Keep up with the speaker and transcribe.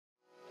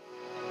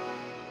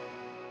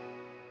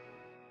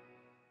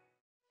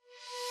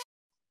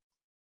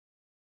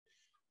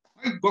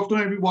Good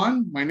afternoon,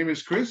 everyone. My name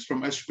is Chris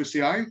from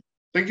SPTel.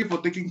 Thank you for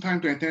taking time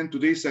to attend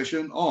today's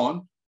session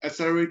on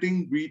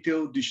accelerating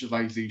retail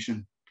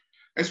digitalization.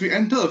 As we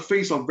enter a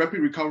phase of rapid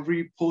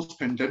recovery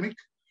post-pandemic,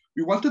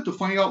 we wanted to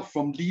find out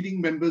from leading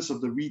members of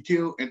the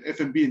retail and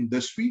F&B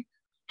industry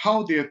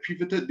how they have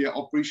pivoted their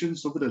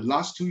operations over the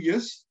last 2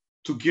 years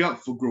to gear up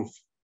for growth.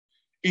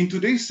 In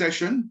today's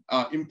session,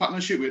 in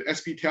partnership with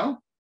SPTel,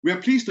 we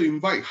are pleased to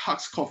invite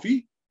Huck's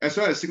Coffee as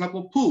well as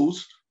Singapore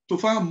Pools to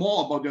find out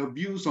more about their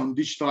views on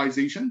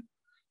digitalization,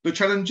 the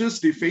challenges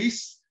they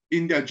face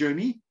in their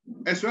journey,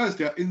 as well as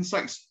their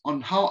insights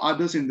on how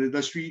others in the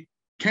industry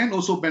can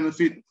also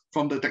benefit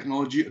from the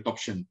technology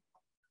adoption.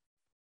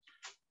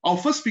 Our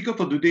first speaker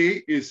for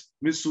today is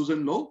Ms.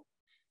 Susan Loh,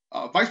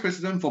 Vice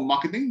President for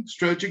Marketing,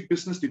 Strategic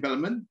Business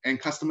Development, and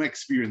Customer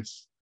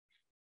Experience.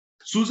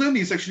 Susan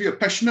is actually a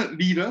passionate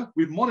leader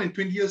with more than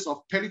 20 years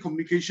of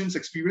telecommunications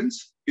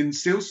experience in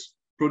sales,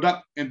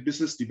 product, and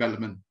business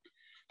development.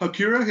 Her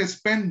career has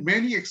spanned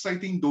many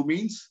exciting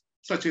domains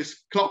such as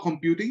cloud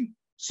computing,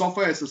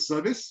 software as a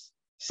service,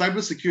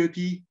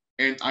 cybersecurity,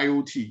 and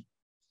IoT.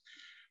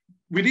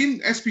 Within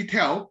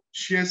SPTel,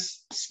 she has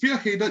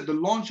spearheaded the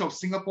launch of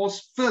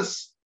Singapore's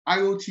first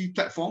IoT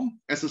platform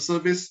as a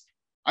service,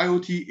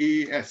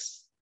 IoT AAS.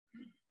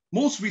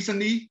 Most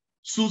recently,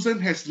 Susan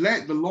has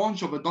led the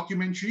launch of a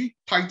documentary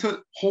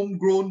titled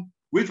Homegrown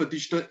with a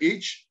Digital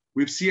Age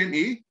with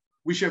CNA,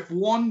 which have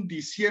won the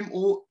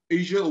CMO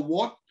Asia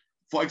Award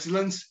for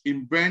excellence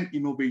in brand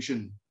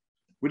innovation.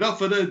 Without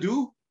further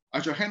ado,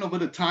 I shall hand over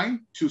the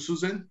time to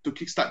Susan to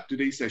kickstart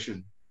today's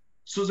session.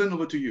 Susan,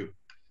 over to you.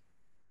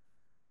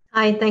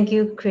 Hi, thank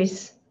you,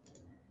 Chris.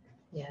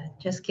 Yeah,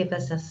 just give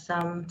us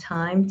some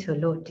time to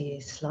load the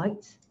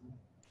slides.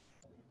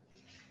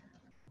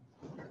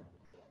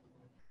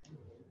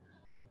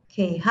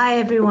 Okay, hi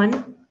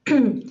everyone,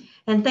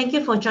 and thank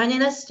you for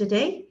joining us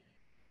today.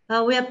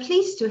 We are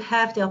pleased to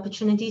have the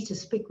opportunity to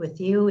speak with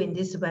you in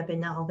this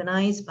webinar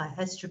organized by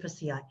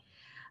SPTel.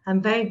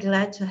 I'm very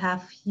glad to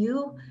have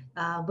you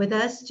with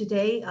us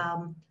today,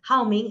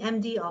 Hao Ming,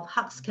 MD of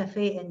Huck's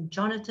Cafe, and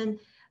Jonathan,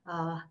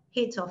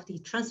 Head of the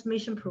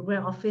Transformation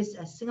Program Office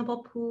at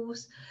Singapore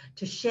Pools,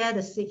 to share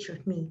the stage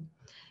with me.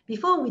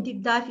 Before we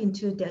deep dive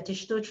into their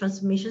digital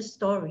transformation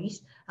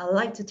stories, I'd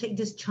like to take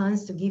this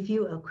chance to give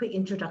you a quick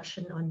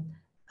introduction on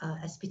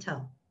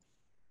SPTel.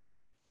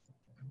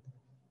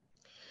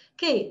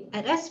 Okay,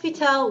 at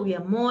SPTel, we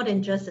are more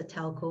than just a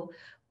telco.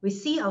 We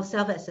see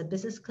ourselves as a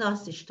business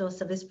class digital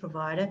service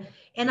provider,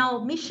 and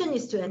our mission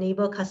is to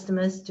enable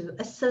customers to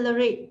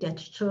accelerate their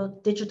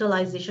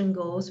digitalization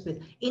goals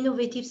with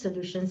innovative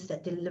solutions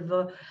that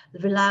deliver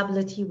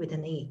reliability with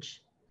an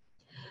edge.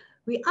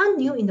 We are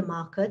new in the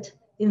market.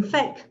 In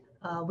fact,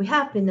 we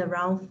have been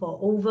around for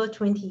over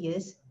 20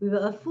 years. We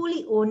were a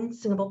fully owned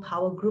Singapore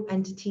Power Group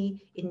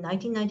entity in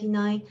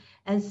 1999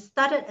 and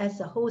started as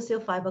a wholesale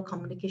fiber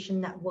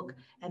communication network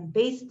and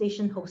base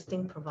station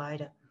hosting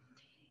provider.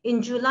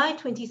 In July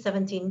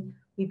 2017,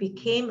 we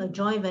became a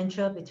joint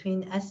venture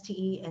between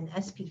STE and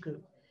SP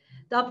Group.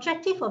 The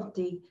objective of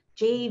the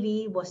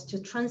JV was to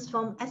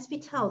transform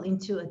SPTel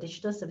into a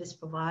digital service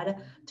provider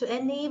to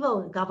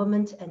enable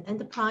government and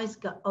enterprise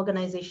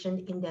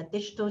organizations in their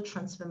digital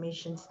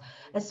transformations,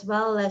 as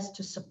well as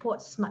to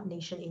support Smart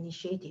Nation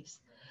initiatives.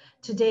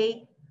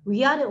 Today,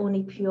 we are the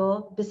only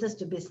pure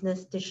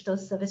business-to-business digital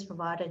service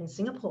provider in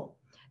Singapore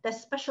that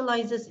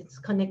specializes in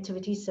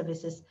connectivity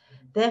services.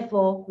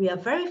 Therefore, we are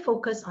very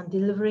focused on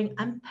delivering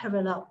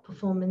unparalleled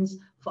performance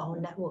for our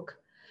network.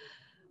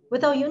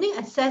 With our unique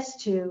access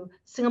to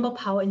Singapore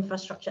power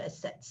infrastructure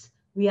assets,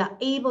 we are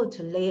able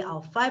to lay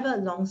our fiber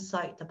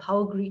alongside the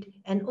power grid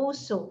and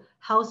also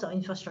house our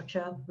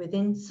infrastructure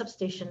within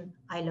substation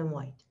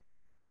island-wide.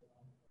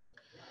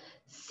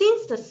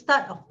 Since the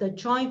start of the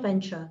joint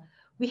venture,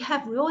 we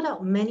have rolled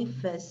out many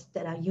firsts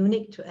that are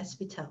unique to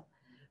SPTel.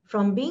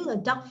 From being a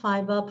dark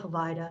fiber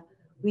provider,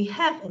 we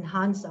have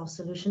enhanced our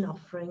solution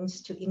offerings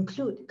to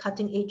include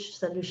cutting-edge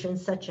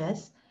solutions such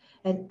as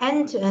an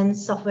end-to-end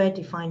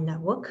software-defined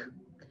network,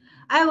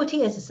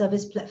 IoT as a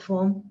service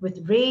platform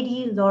with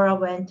ready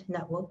LoRaWAN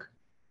network,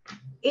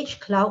 edge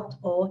cloud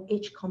or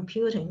edge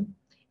computing,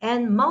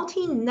 and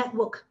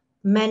multi-network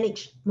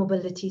managed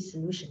mobility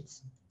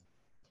solutions.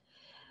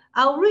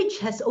 Our reach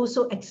has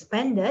also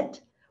expanded.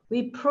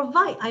 We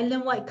provide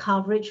island-wide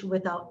coverage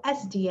with our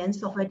SDN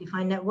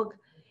software-defined network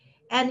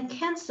and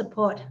can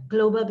support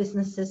global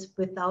businesses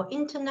with our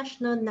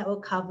international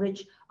network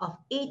coverage of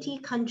 80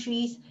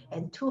 countries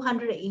and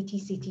 280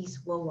 cities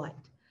worldwide.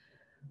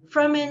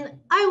 From an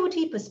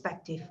IoT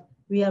perspective,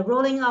 we are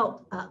rolling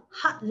out a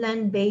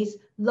heartland-based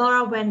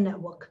LoRaWAN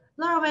network.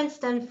 LoRaWAN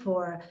stands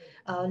for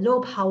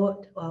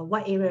low-powered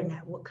wide area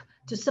network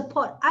to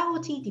support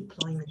IoT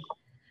deployment.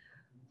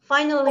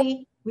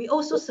 Finally, we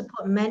also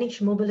support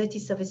managed mobility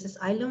services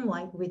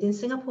island-wide within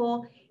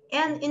Singapore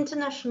and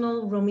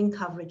international roaming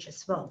coverage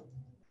as well.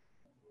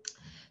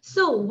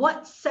 So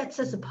what sets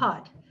us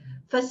apart?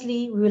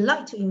 Firstly, we would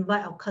like to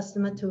invite our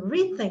customer to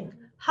rethink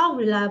how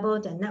reliable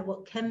their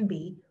network can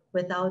be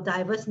with our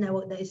diverse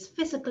network that is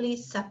physically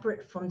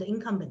separate from the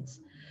incumbents.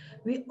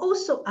 We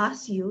also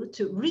ask you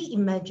to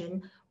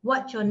reimagine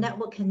what your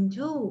network can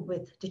do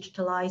with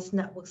digitalized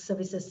network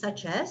services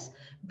such as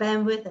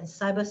bandwidth and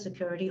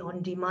cybersecurity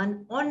on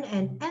demand on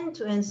an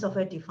end-to-end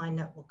software-defined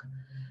network.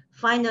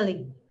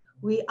 Finally,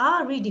 we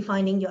are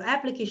redefining your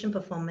application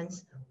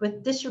performance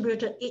with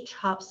distributed edge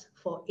hubs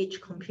for edge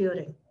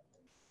computing.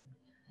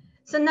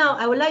 So now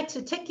I would like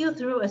to take you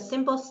through a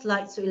simple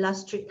slide to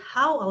illustrate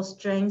how our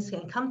strengths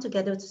can come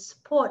together to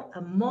support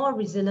a more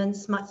resilient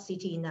smart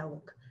city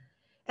network.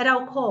 At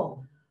our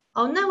core,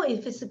 our network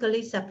is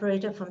physically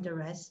separated from the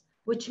rest,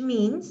 which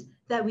means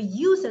that we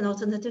use an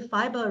alternative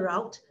fiber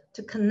route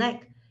to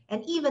connect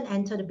and even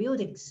enter the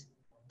buildings.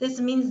 This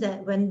means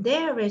that when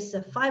there is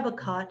a fiber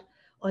card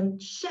on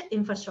shared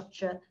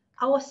infrastructure,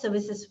 our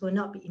services will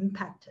not be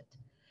impacted.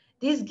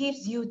 This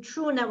gives you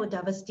true network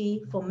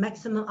diversity for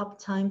maximum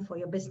uptime for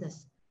your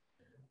business.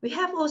 We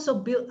have also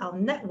built our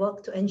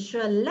network to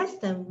ensure less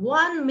than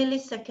 1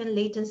 millisecond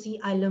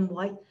latency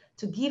island-wide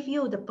to give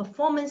you the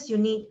performance you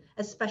need,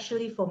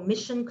 especially for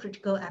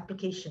mission-critical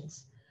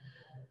applications.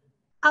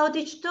 Our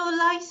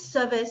digitalized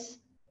service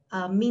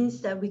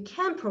means that we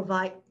can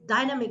provide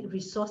dynamic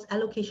resource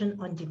allocation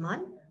on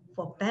demand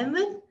for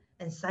bandwidth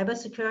and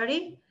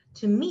cybersecurity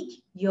to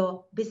meet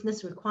your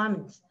business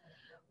requirements.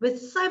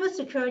 With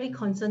cybersecurity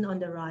concern on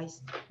the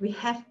rise, we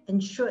have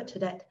ensured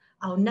that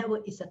our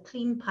network is a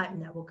clean pipe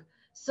network,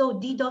 so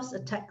DDoS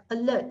attack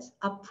alerts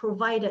are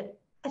provided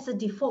as a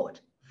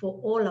default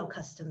for all our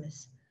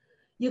customers.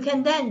 You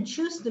can then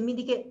choose to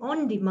mitigate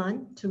on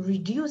demand to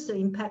reduce the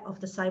impact of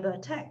the cyber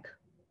attack.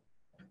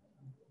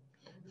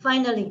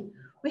 Finally,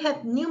 we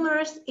have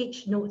numerous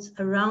edge nodes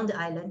around the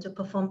island to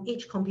perform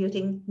edge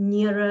computing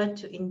nearer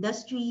to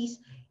industries,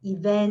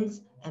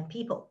 events, and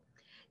people.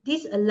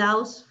 This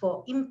allows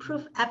for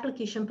improved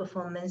application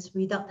performance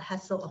without the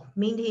hassle of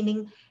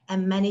maintaining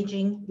and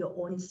managing your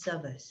own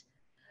servers.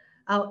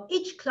 Our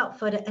edge cloud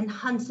further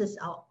enhances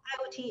our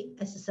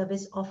IoT as a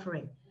service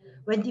offering.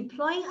 When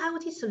deploying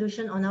IoT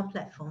solution on our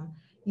platform,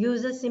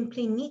 users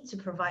simply need to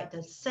provide the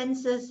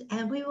sensors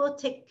and we will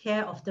take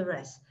care of the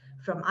rest,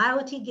 from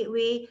IoT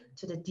gateway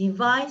to the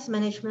device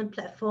management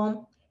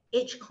platform,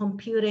 edge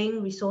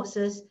computing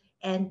resources,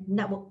 and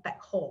network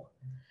backhaul.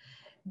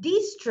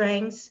 These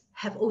strengths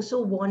have also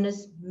won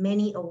us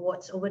many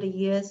awards over the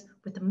years,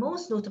 with the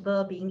most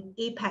notable being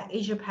APAC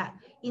Asia-Pac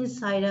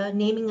Insider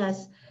naming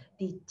us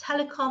the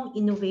Telecom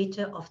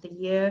Innovator of the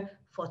Year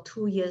for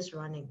 2 years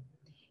running.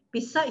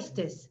 Besides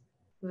this,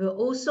 we were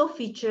also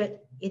featured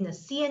in a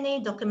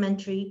CNA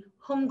documentary,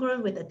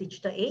 Homegrown with a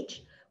Digital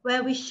Age,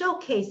 where we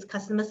showcase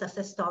customer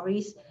success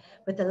stories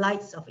with the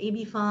likes of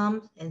AB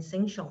Farm and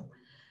Shengshong.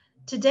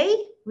 Today,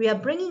 we are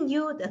bringing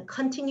you the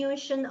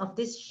continuation of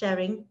this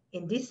sharing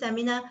in this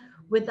seminar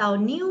with our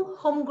new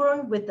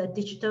Homegrown with the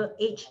Digital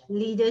Age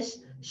Leaders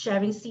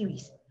Sharing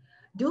Series.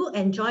 Do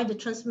enjoy the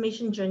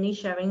transformation journey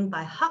sharing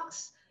by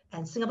Hux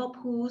and Singapore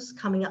Pools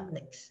coming up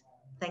next.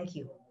 Thank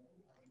you.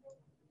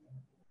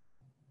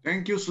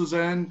 Thank you,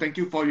 Susan. Thank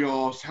you for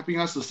your helping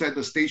us to set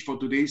the stage for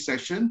today's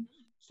session.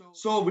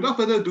 So without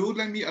further ado,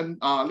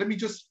 let me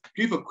just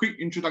give a quick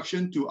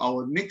introduction to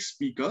our next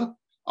speaker.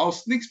 Our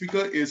next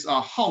speaker is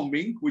Hao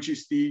Ming, which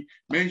is the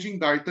Managing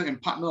Director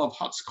and Partner of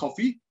Hux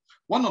Coffee,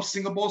 one of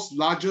Singapore's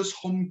largest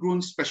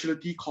homegrown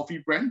specialty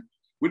coffee brand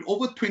with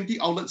over 20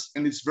 outlets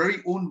and its very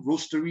own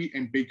roastery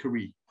and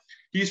bakery.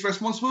 He is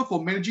responsible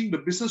for managing the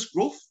business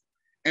growth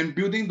and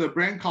building the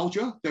brand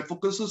culture that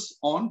focuses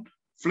on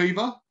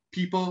flavor,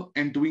 people,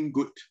 and doing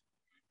good.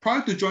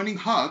 Prior to joining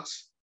Hux,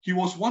 he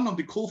was one of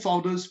the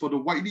co-founders for the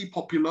widely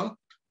popular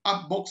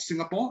Artbox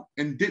Singapore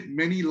and did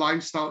many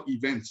lifestyle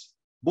events,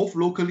 both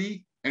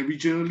locally and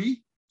regionally,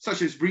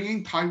 such as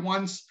bringing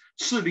Taiwan's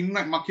Shiling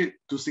Night Market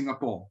to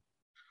Singapore.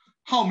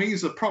 Hao Ming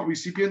is a proud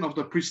recipient of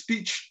the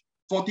Prestige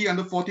 40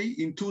 Under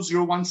 40 in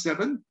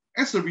 2017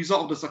 as a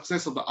result of the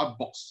success of the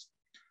Artbox.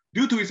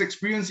 Due to his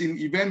experience in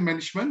event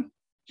management,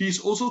 he is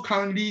also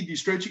currently the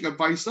strategic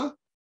advisor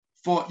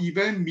for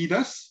Event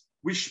Midas,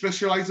 which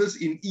specializes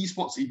in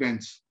esports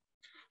events.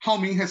 Hao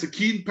Ming has a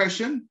keen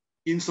passion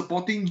in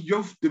supporting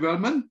youth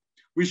development,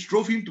 which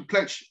drove him to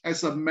pledge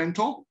as a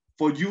mentor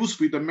for youth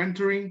with the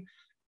Mentoring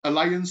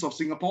Alliance of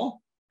Singapore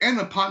and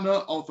a partner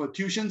of a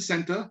tuition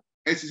center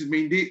as his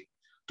mandate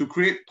to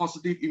create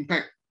positive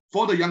impact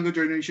for the younger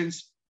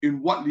generations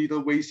in what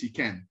little ways he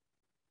can.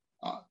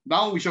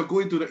 Now we shall go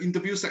into the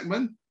interview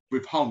segment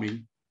with Hao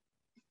Ming.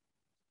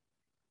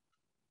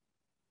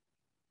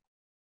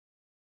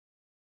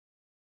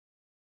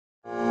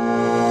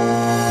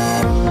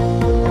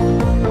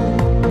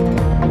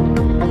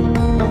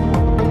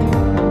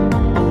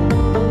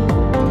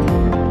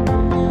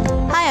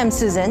 I'm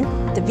Susan,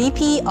 the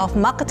VP of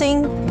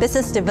Marketing,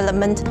 Business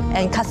Development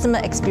and Customer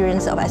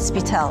Experience of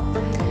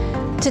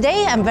SPTel.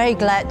 Today, I'm very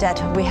glad that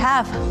we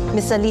have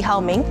Mr. Lee Hao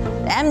Ming,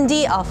 the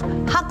MD of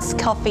Hux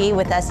Coffee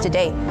with us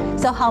today.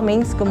 So Hao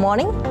Ming, good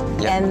morning,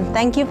 and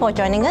thank you for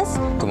joining us.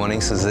 Good morning,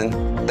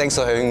 Susan. thanks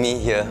for having me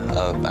here.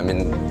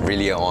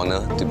 Really an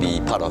honor to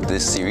be part of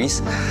this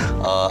series.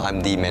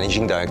 I'm the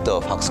Managing Director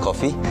of Hugs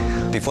Coffee.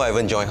 Before I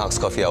even joined Hugs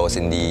Coffee, I was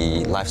in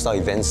the lifestyle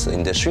events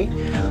industry,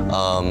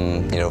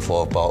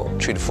 for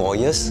about 3 to 4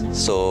 years.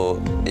 So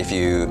if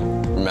you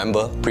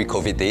remember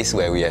pre-COVID days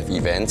where we have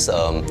events,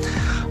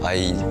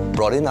 I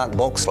brought in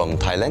Artbox from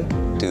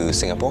Thailand to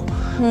Singapore.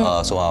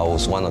 So I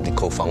was one of the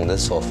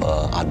co-founders of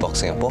Artbox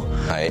Singapore.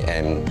 I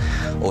am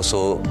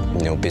also,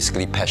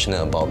 basically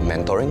passionate about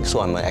mentoring. So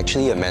I'm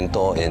actually a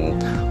mentor in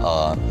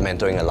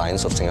Mentoring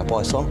Alliance of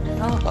Singapore as well,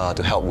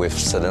 to help with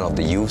certain of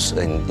the youths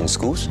in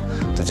schools,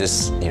 to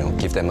just,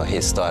 give them a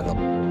head start.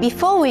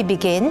 Before we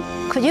begin,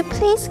 could you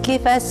please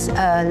give us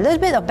a little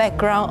bit of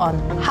background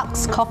on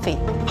Hugs Coffee?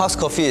 Hugs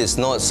Coffee is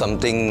not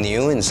something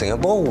new in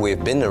Singapore.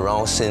 We've been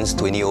around since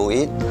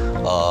 2008.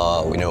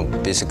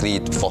 Basically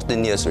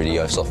 14 years already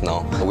as of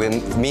now. We're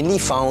mainly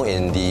found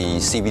in the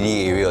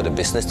CBD area or the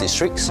business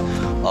districts.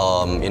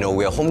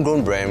 We're a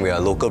homegrown brand, we're a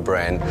local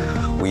brand.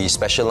 We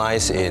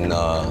specialize in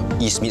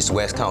East meets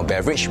West kind of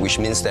beverage, which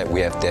means that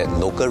we have that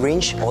local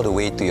range all the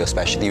way to your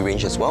specialty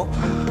range as well.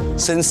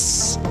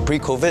 Since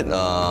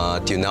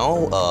pre-COVID till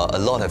now, a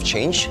lot have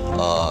changed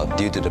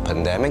due to the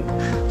pandemic.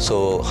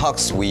 So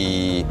Hugs,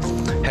 we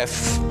have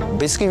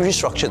basically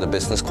restructured the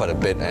business quite a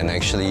bit and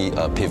actually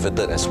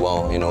pivoted as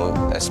well.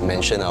 As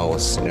mentioned, all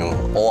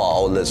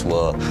our outlets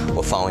were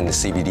found in the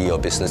CBD or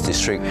business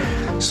district.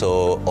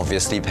 So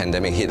obviously,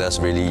 pandemic hit us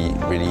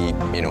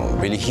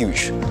really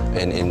huge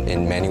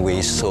in many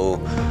ways.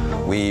 So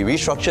we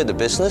restructured the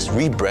business,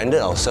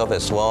 rebranded ourselves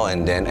as well,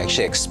 and then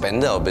actually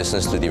expanded our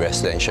business to the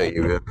residential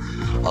area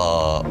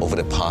over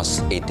the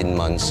past 18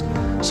 months.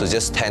 So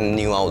just 10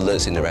 new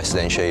outlets in the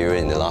residential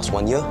area in the last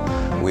 1 year.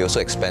 We also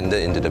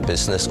expanded into the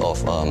business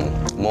of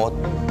more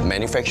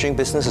manufacturing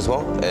business as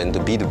well, and the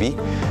B2B.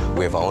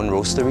 We have our own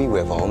roastery, we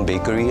have our own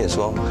bakery as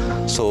well.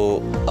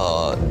 So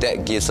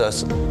that gives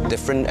us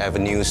different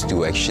avenues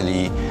to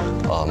actually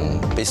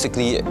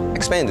basically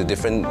expand into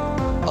different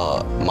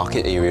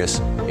market areas,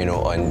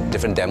 and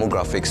different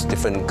demographics,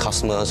 different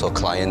customers or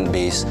client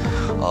base,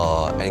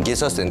 and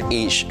gives us an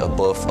edge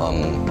above,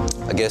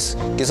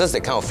 gives us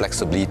that kind of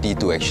flexibility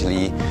to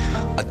actually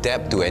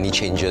adapt to any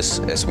changes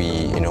as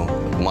we,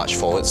 march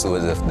forward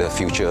towards the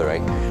future,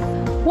 right?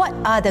 What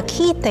are the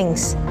key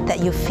things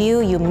that you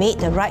feel you made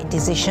the right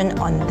decision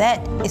on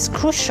that is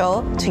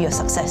crucial to your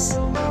success?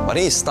 I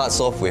think it starts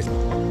off with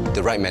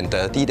the right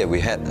mentality that we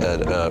had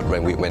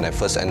when I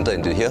first entered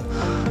into here.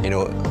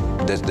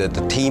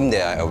 The team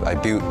that I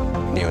built,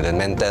 the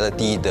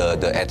mentality,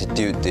 the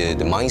attitude,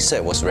 the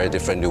mindset was very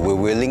different. We're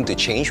willing to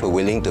change. We're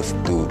willing to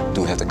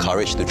have the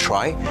courage to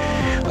try.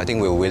 I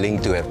think we're willing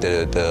to have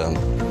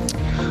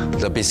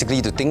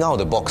basically to think out of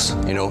the box,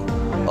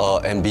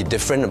 and be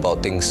different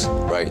about things,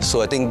 right?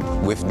 So I think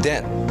with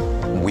that,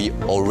 we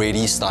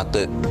already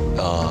started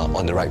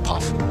on the right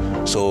path.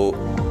 So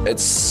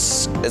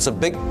it's a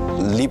big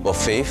leap of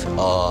faith,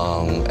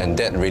 and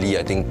that really,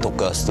 I think,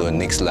 took us to the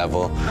next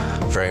level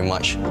very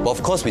much. But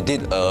of course, we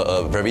did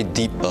a very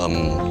deep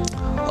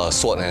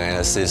SWOT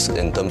analysis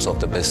in terms of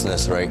the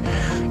business, right?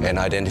 And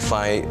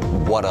identify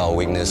what are our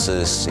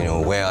weaknesses,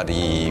 what are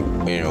the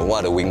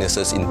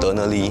weaknesses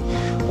internally,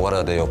 what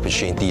are the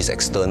opportunities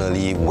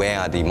externally, where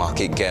are the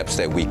market gaps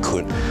that we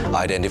could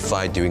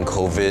identify during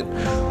COVID,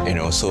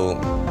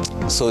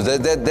 So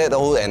that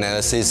whole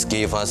analysis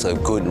gave us a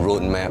good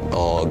roadmap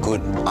or a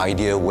good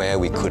idea where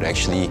we could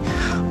actually,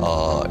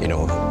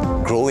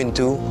 grow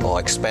into or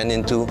expand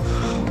into.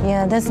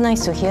 Yeah, that's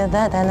nice to hear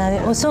that. And I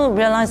also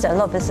realized that a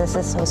lot of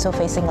businesses are also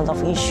facing a lot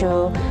of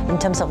issue in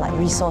terms of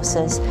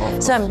resources.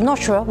 So I'm not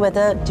sure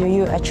whether do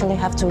you actually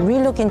have to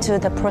relook into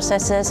the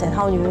processes and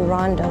how you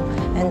run the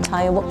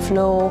entire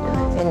workflow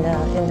in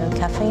the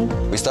cafe?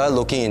 We started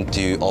looking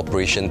into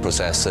operation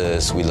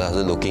processes. We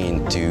started looking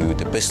into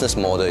the business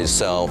model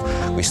itself.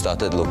 We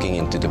started looking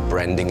into the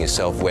branding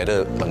itself,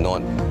 whether or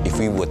not if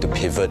we were to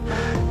pivot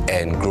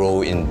and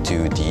grow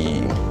into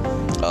the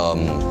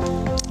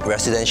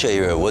residential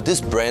area, would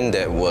this brand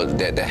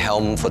that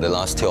helmed for the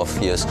last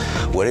 12 years,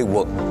 would it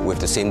work with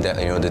the same,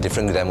 the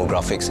different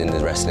demographics in the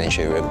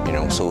residential area?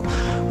 So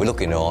we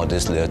look into all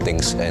these little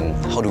things and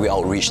how do we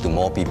outreach to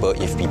more people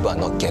if people are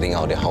not getting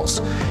out of their house?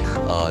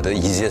 The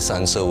easiest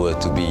answer were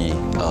to be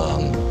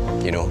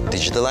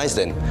digitalize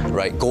then,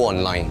 right? Go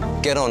online,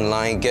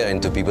 get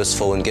into people's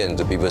phone, get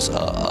into people's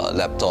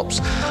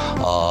laptops,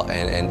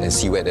 and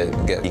see where they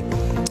get.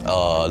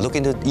 Look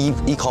into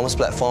e-commerce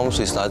platforms.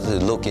 We started to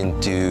look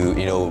into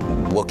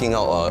working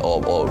out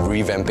or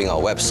revamping our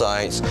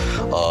websites,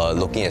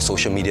 looking at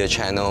social media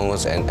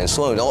channels, and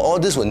so on. All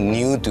this were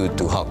new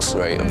to Hugs,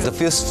 right? The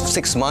first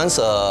 6 months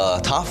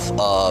tough,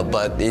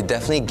 but it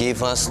definitely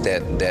gave us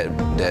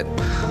that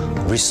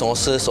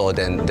resources or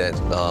the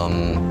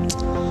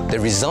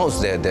results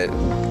that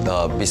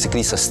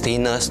basically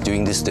sustain us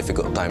during this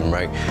difficult time,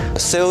 right?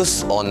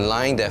 Sales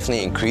online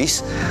definitely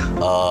increased.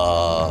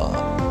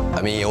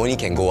 I mean, it only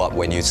can go up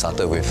when you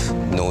started with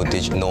no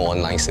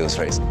online sales,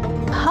 right?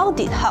 How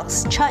did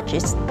Hugs chart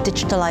its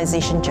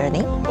digitalization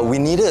journey? We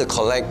needed to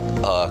collect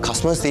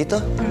customers'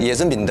 data. It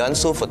hasn't been done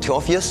so for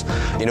 12 years.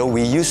 You know,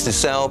 we used to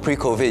sell,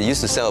 pre-COVID,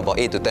 used to sell about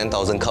 8,000 to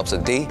 10,000 cups a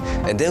day,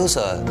 and those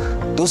are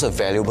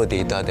valuable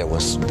data that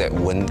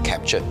weren't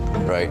captured,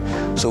 right?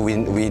 So we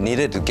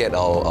needed to get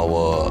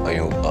our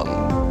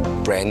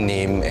brand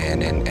name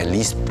and at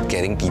least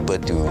getting people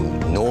to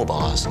know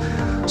about us.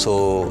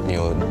 So, you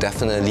know,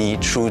 definitely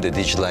through the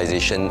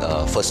digitalization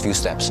first few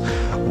steps,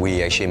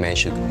 we actually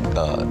managed to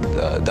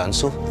done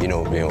so. You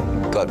know,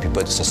 got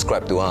people to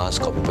subscribe to us,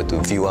 got people to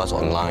view us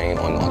online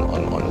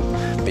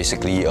on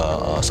basically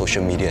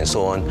social media and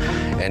so on.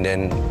 And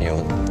then, you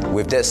know,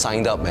 with that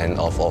signed up and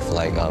of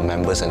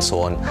members and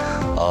so on,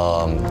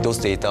 those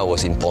data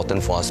was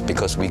important for us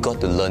because we got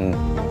to learn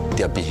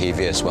their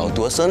behavior as well,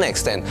 to a certain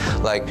extent,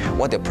 like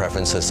what their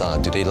preferences are.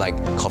 Do they like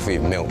coffee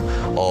with milk?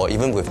 Or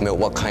even with milk,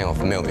 what kind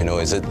of milk? You know,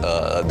 is it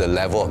the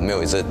level of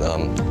milk? Is it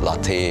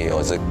latte or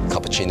is it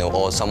cappuccino?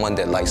 Or someone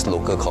that likes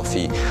local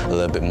coffee a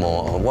little bit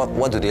more?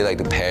 What do they like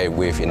to pair it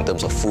with in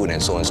terms of food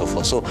and so on and so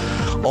forth? So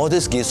all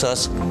this gives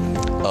us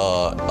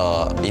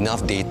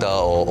enough data,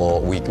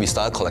 or we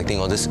start collecting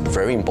all this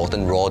very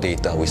important raw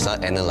data. We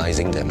start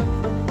analyzing them.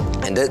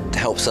 And that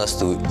helps us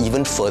to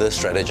even further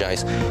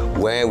strategize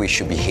where we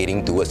should be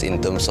heading towards in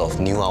terms of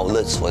new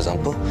outlets, for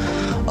example,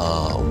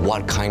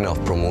 what kind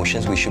of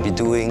promotions we should be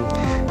doing,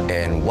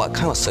 and what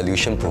kind of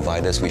solution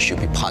providers we should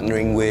be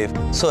partnering with.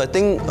 So I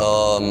think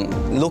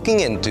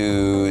looking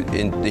into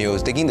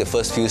taking the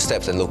first few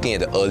steps and looking at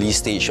the early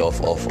stage of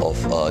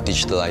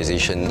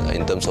digitalization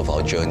in terms of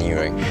our journey,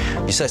 right?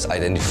 Besides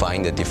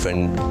identifying the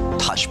different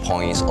touch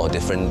points or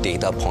different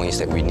data points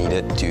that we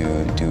needed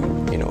to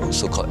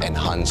so-called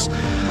enhance.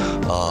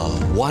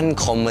 One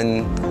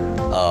common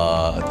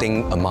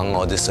thing among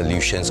all the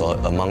solutions or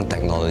among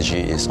technology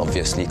is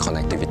obviously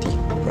connectivity,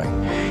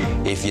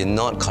 right? If you're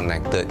not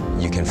connected,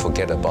 you can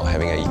forget about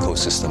having an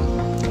ecosystem.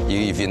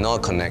 If you're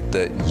not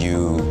connected,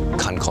 you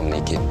can't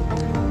communicate.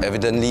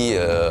 Evidently,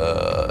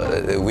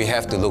 we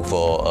have to look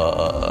for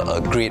a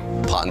great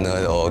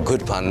partner or a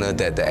good partner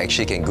that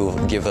actually can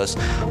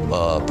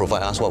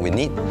provide us what we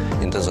need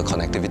in terms of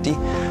connectivity.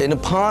 In the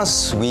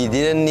past, we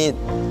didn't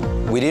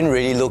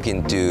really look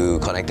into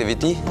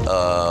connectivity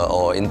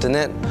or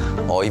internet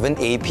or even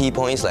AP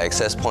points like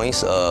access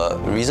points.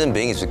 Reason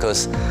being is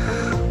because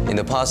in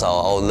the past,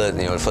 our outlet,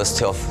 the first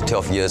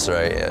 12 years,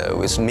 right,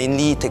 was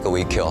mainly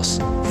takeaway kiosks.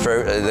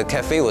 The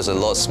cafe was a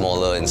lot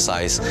smaller in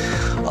size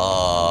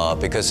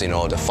because,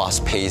 the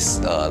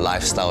fast-paced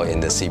lifestyle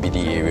in the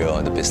CBD area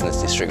or the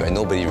business district, right?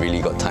 Nobody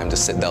really got time to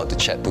sit down to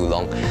chat too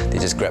long. They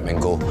just grab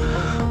and go.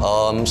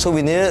 So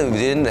we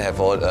didn't have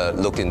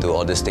look into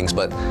all these things,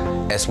 but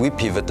as we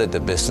pivoted the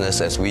business,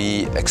 as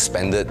we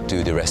expanded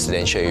to the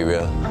residential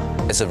area,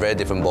 it's a very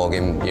different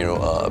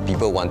ballgame.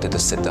 People wanted to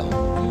sit down,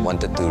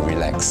 wanted to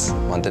relax,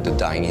 wanted to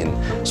dine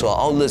in. So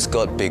our outlets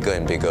got bigger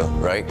and bigger,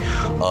 right?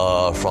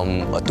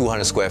 From a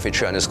 200 square feet,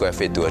 300 square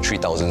feet to a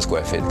 3,000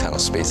 square feet kind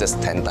of space. That's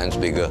 10 times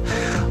bigger.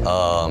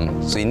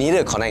 So you needed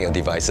to connect your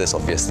devices,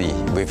 obviously,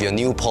 with your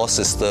new POS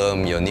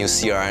system, your new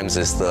CRM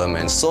system,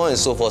 and so on and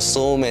so forth.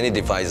 So many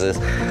devices.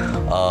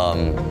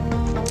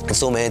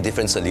 So many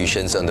different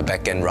solutions on the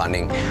back end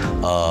running.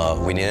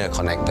 We need to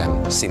connect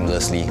them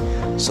seamlessly.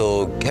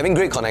 So having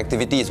great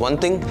connectivity is one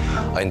thing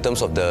in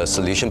terms of the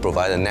solution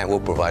provider,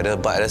 network provider,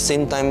 but at the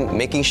same time,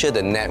 making sure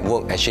the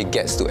network actually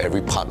gets to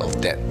every part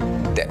of that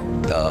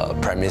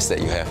premise that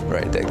you have,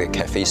 right? The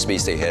cafe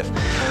space that you have,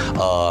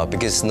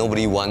 because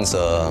nobody wants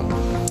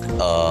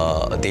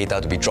data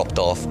to be dropped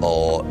off,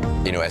 or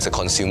as a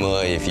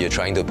consumer, if you're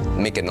trying to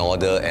make an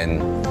order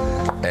and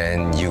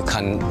you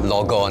can't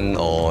log on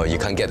or you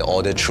can't get the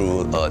order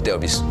through, that will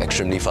be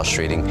extremely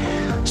frustrating.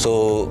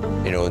 So,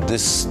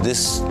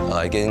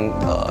 again,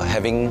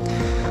 having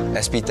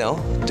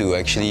SPTel to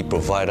actually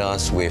provide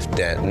us with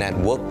that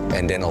network,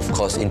 and then of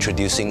course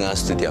introducing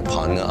us to their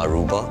partner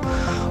Aruba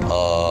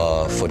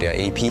for their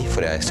AP,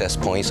 for their access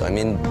points. I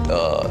mean,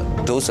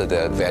 those are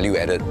the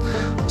value-added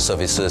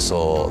services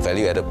or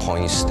value-added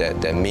points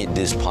that made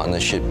this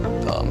partnership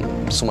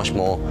so much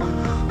more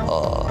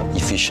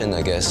efficient,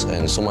 I guess,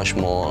 and so much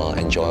more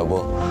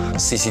enjoyable.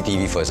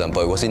 CCTV, for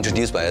example, it was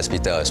introduced by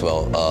SPTel as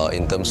well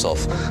in terms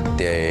of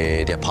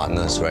their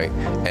partners, right?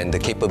 And the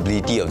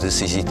capability of the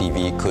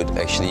CCTV could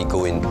actually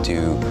go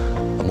into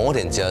more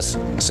than just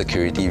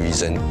security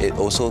reason. It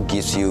also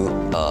gives you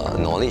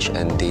knowledge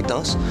and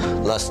data,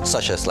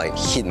 such as like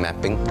heat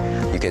mapping.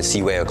 You can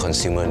see where a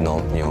consumer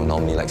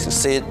normally likes to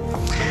sit.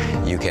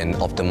 You can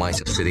optimize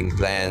your sitting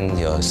plan,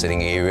 your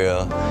sitting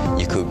area.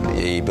 You could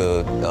be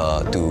able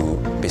to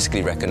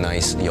basically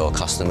recognize your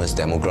customer's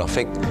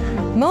demographic.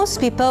 Most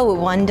people would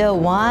wonder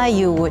why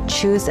you would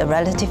choose a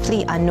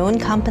relatively unknown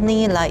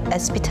company like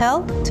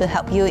SPTel to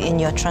help you in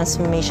your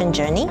transformation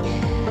journey.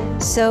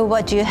 So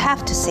what do you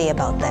have to say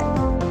about that?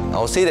 I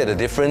would say that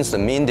the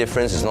main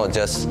difference is not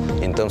just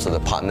in terms of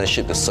the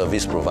partnership, the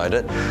service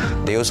provided.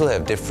 They also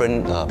have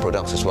different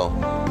products as well,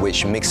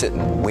 which makes it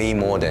way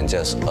more than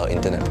just an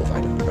internet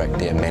provider. right?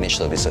 They have managed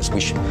services,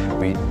 which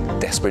we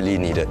desperately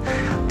needed.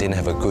 Didn't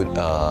have a good,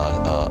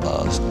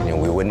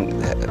 we weren't,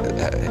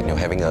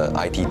 having a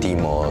IT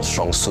team or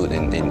strong suit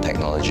in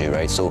technology,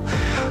 right? So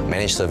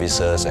managed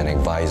services and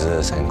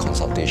advisors and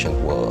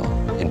consultation were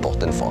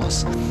important for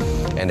us.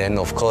 And then,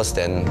 of course,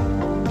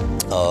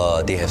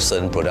 they have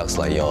certain products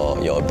like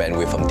your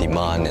bandwidth on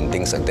demand and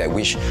things like that,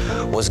 which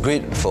was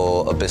great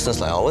for a business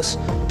like ours,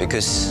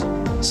 because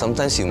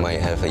sometimes you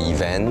might have an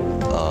event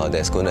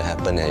that's going to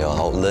happen at your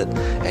outlet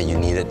and you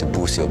needed to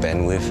boost your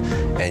bandwidth,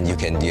 and you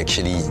can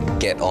actually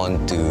get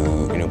on to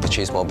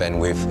purchase more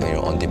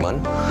bandwidth on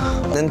demand.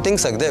 Then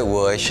things like that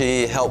will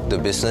actually help the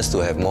business to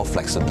have more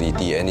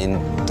flexibility. And in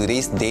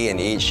today's day and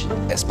age,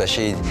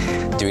 especially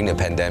during the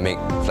pandemic,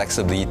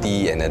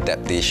 flexibility and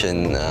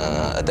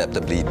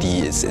adaptability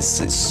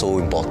is so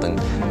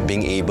important.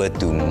 Being able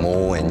to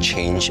mold and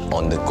change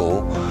on the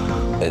go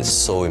is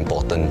so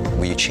important.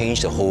 We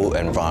changed the whole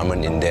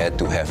environment in there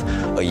to have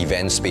an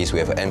event space. We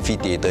have an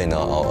amphitheater in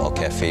our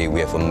cafe. We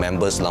have a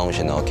members lounge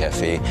in our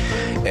cafe.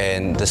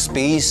 And the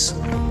space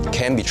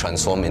can be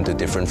transformed into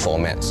different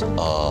formats.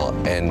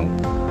 And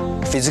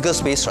physical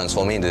space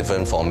transforming into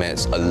different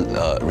formats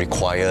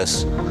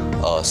requires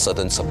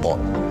certain support,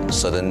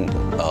 certain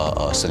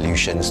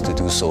solutions to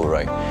do so,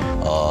 right?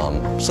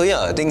 So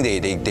yeah, I think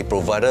they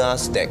provided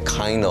us that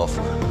kind of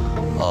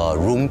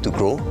room to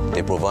grow.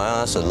 They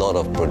provide us a lot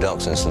of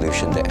products and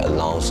solutions that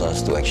allows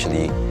us to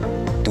actually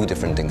do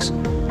different things,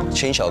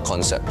 change our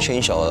concept,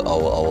 change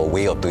our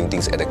way of doing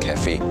things at the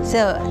cafe.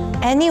 So,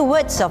 any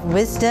words of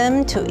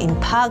wisdom to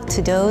impart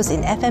to those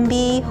in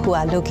F&B who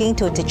are looking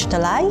to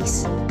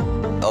digitalize?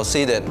 I'll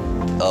say that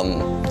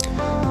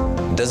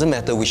doesn't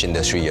matter which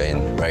industry you're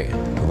in, right?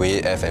 Be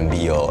it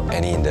F&B or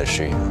any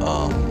industry,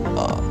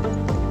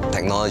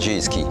 technology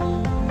is key,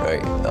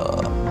 right?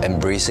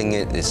 Embracing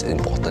it is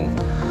important,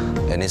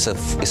 and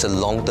it's a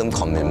long-term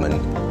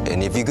commitment.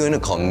 And if you're going to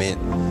commit,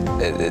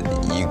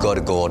 you got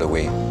to go all the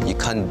way. You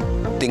can't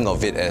think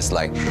of it as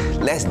like,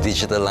 let's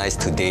digitalize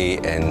today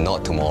and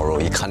not tomorrow.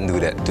 You can't do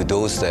that. To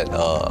those that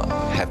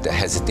have the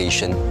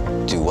hesitation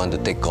to want to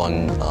take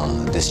on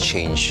this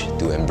change,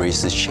 to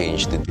embrace this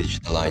change, to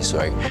digitalize,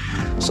 right?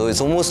 So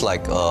it's almost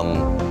like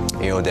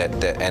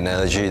that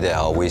analogy that I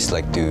always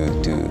like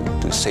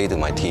to say to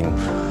my team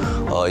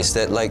is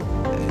that, like,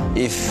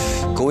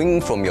 if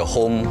going from your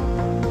home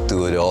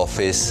to the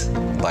office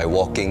by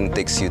walking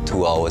takes you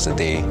 2 hours a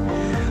day,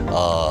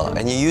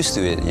 and you're used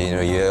to it,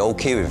 you're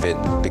okay with it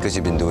because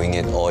you've been doing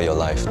it all your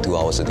life, 2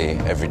 hours a day,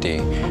 every day,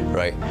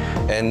 right?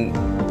 And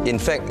in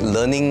fact,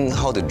 learning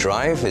how to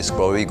drive is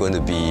probably going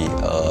to be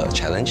a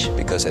challenge,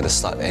 because at the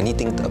start,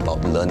 anything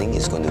about learning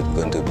is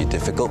going to be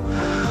difficult.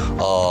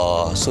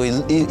 So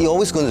it's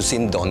always going to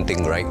seem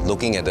daunting, right?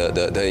 Looking at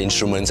the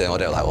instruments and all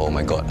that, like, oh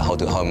my God,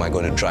 how am I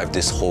going to drive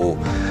this whole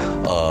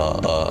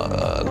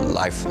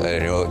life,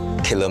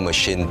 killer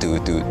machine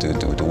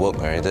to work,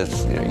 right?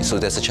 So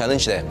there's a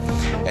challenge there.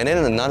 And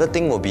then another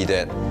thing will be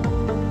that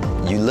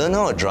you learn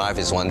how to drive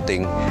is one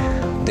thing,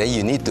 then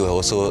you need to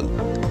also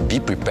be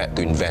prepared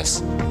to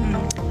invest.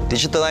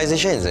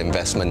 Digitalization is an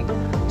investment.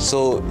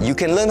 So you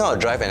can learn how to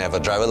drive and have a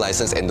driver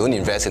license and don't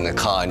invest in a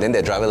car, and then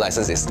that driver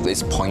license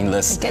is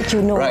pointless. It gets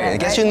you nowhere. Right, it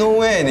gets you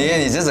nowhere in the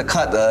end. It's just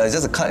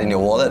a cut in your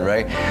wallet,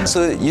 right?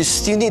 So you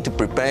still need to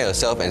prepare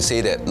yourself and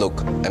say that,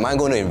 look, am I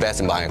going to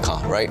invest in buying a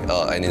car, right?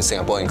 And in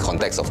Singapore, in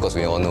context, of course,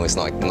 we all know it's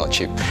not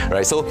cheap,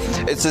 right? So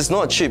it's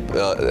not a cheap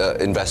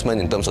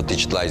investment in terms of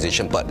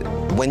digitalization. But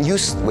when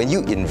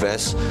you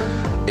invest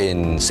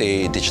in,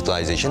 say,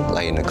 digitalization,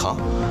 like in a car,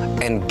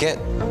 and get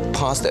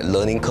past that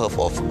learning curve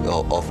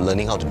of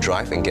learning how to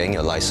drive and getting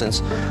your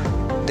license,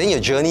 then your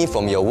journey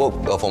from your work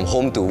or from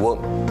home to work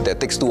that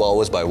takes 2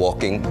 hours by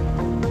walking,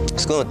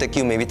 it's going to take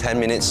you maybe 10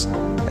 minutes,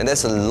 and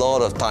that's a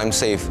lot of time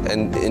saved.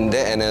 And in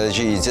that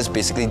analogy, it's just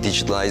basically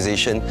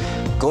digitalization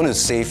going to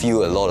save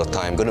you a lot of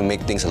time, going to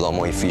make things a lot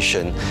more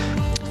efficient.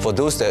 For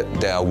those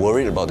that are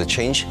worried about the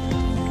change,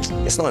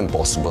 it's not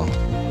impossible.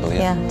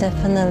 Yeah,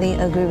 definitely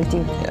agree with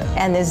you. Yeah.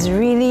 And it's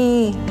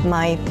really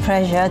my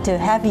pleasure to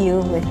have you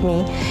with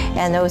me.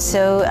 And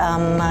also,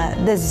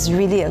 this is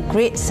really a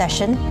great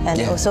session,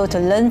 and also to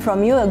learn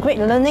from you, a great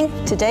learning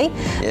today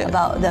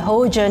about the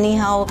whole journey,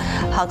 how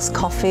Hugs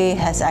Coffee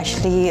has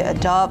actually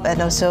adopted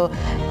and also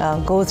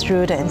go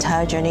through the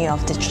entire journey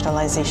of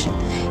digitalization.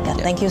 Yeah,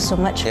 thank you so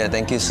much. Yeah,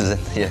 thank you, Susan,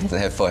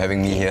 for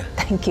having me here.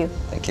 Thank you.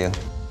 Thank you.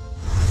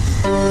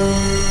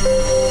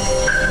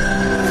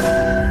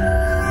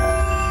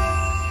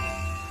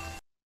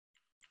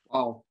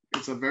 Wow,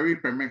 it's a very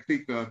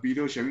pragmatic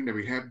video sharing that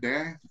we have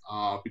there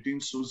between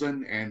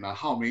Susan and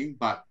Hao Ming,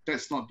 but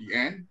that's not the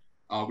end.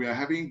 We are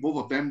having both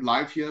of them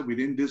live here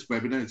within this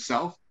webinar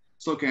itself.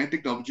 So can I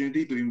take the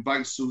opportunity to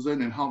invite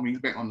Susan and Hao Ming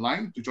back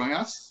online to join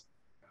us?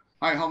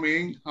 Hi, Hao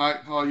Ming. Hi,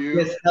 how are you?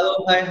 Yes,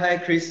 hello. Hi,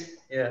 Chris.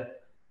 Yeah.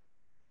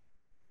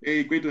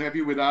 Hey, great to have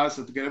you with us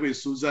together with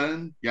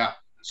Susan. Yeah.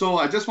 So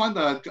I just want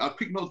a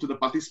quick note to the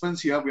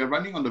participants here. We are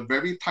running on a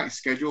very tight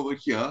schedule over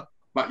here.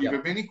 But if you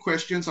have any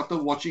questions after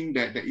watching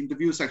the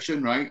interview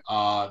section, right,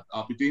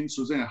 between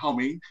Susan and Hao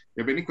Ming, if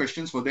you have any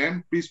questions for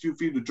them, please feel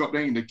free to drop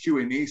them in the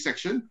Q&A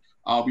section.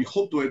 We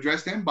hope to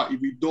address them, but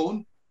if we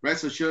don't,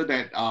 rest assured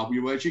that we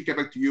will actually get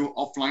back to you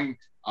offline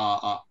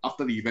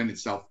after the event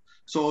itself.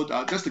 So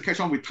just to catch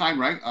on with time,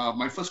 right,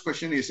 my first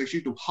question is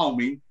actually to Hao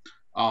Ming.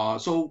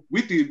 So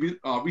with the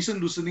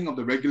recent loosening of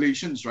the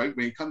regulations, right,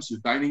 when it comes to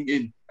dining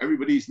in,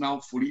 everybody is now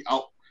fully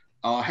out.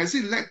 Has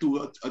it led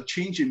to a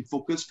change in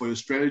focus for your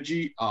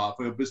strategy, for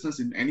your business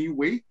in any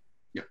way?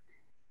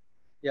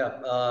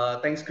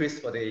 Thanks, Chris,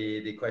 for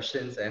the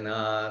questions, and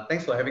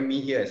thanks for having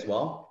me here as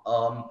well.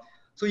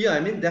 So yeah, I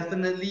mean,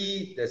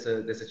 definitely there's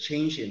a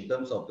change in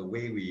terms of the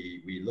way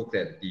we looked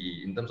at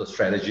in terms of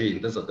strategy,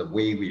 in terms of the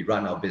way we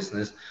run our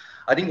business.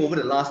 I think over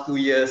the last 2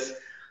 years,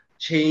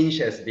 change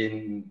has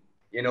been,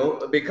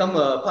 become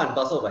a part and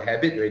parcel of a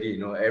habit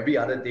already. Every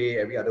other day,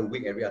 every other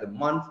week, every other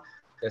month,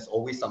 there's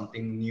always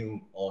something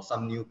new or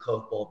some new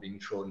curveball being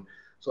thrown.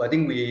 So I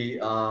think we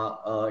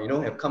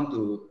have come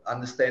to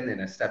understand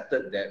and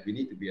accepted that we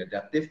need to be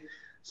adaptive.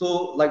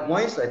 So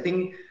likewise, I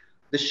think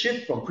the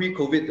shift from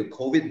pre-COVID to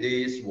COVID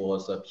days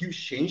was a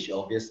huge change.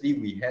 Obviously,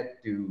 we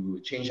had to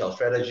change our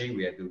strategy.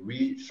 We had to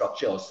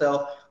restructure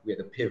ourselves. We had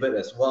to pivot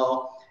as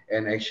well,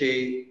 and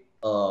actually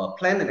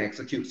plan and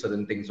execute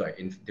certain things, right,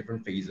 in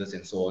different phases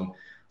and so on.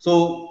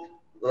 So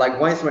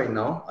likewise, right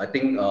now, I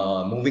think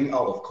moving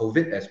out of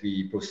COVID as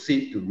we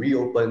proceed to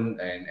reopen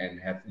and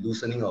have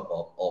loosening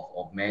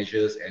of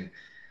measures and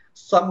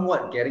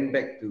somewhat getting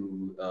back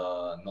to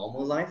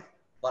normal life.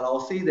 But I'll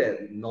say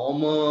that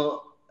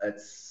normal,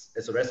 it's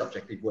a very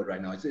subjective word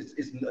right now. It's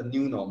a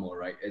new normal,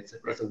 right? It's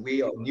a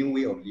new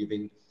way of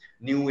living,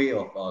 new way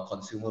of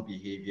consumer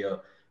behavior.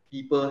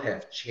 People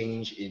have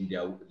changed in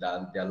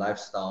their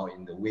lifestyle,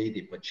 in the way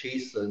they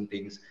purchase certain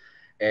things,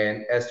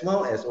 and as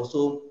well as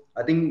also,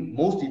 I think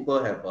most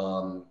people have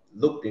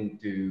looked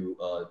into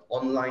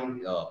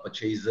online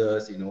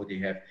purchases. They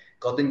have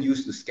gotten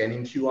used to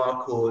scanning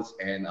QR codes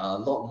and a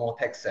lot more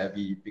tech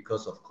savvy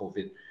because of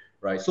COVID,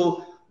 right?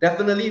 So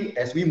definitely,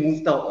 as we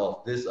moved out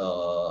of this,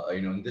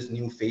 this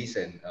new phase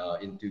and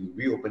into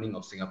reopening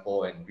of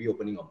Singapore and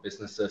reopening of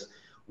businesses,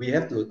 we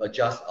have to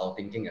adjust our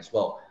thinking as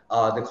well.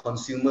 The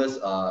consumers,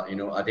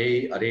 are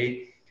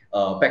they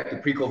back to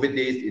pre-COVID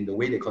days in the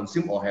way they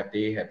consume, or have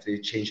they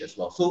changed as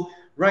well? So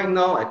right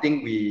now, I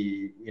think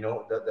the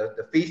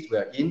phase we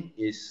are in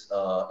is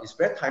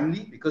very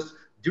timely, because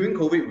during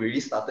COVID, we really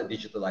started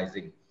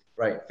digitalizing,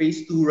 right?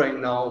 Phase 2 right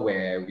now,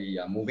 where we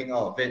are moving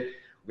out of it,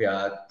 we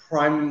are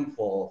primed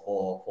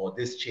for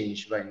this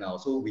change right now.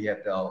 So we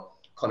have the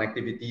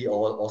connectivity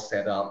all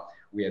set up.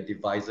 We have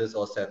devices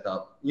all set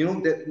up,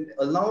 that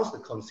allows the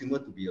consumer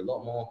to be a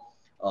lot more,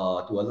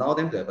 to allow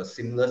them to have a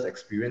seamless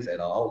experience at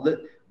our outlet,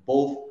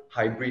 both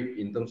hybrid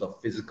in terms of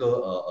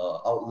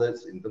physical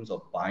outlets, in terms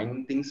of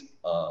buying things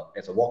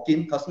as a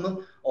walk-in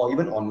customer, or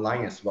even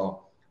online as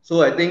well.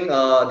 So I think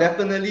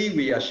definitely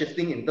we are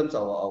shifting in terms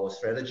of our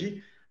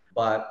strategy,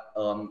 but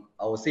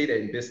I would say that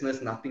in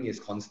business, nothing is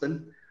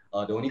constant.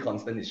 The only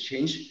constant is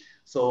change.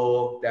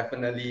 So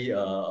definitely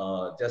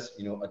just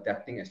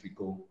adapting as we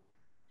go.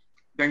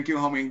 Thank you,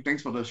 Hao Ming.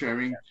 Thanks for the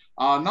sharing.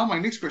 Now my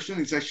next question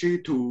is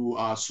actually to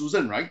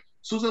Susan, right?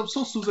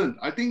 Susan,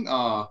 I think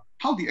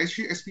how did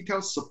actually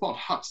SPTel support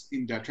hubs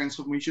in their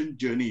transformation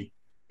journey?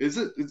 Is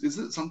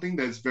it something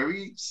that's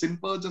very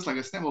simple, just like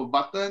a snap of a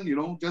button,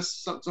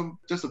 just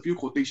a few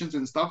quotations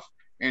and stuff,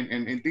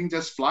 and things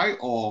just fly,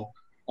 or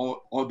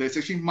there's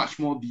actually much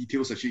more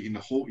details actually in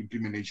the whole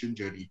implementation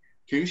journey?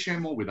 Can you share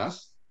more with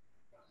us?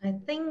 I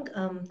think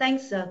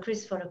thanks,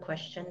 Chris, for the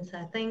questions.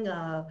 I think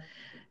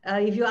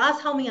if you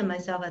ask Hao Ming and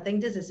myself, I think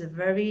this is a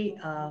very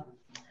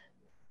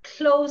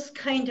close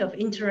kind of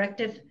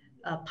interactive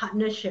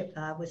partnership,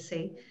 I would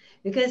say,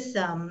 because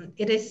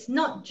it is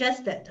not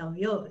just that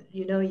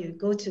you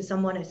go to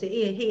someone and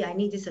say, hey, I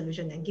need this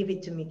solution, and give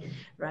it to me,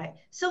 right?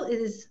 So it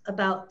is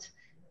about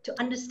to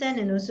understand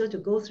and also to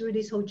go through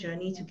this whole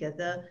journey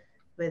together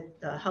with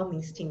Hao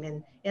Ming's team,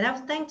 and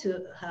I've thanked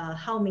to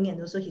Hao Ming and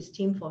also his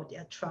team for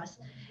their trust,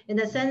 in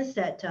the sense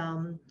that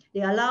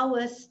they allow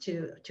us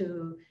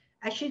to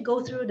actually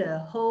go through the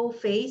whole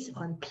phase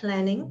on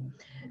planning,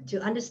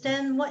 to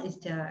understand what is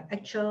their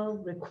actual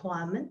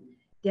requirement,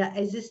 their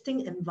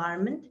existing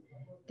environment,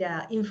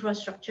 their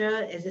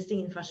existing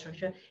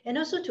infrastructure, and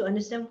also to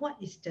understand what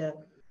is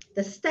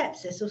the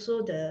steps, is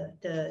also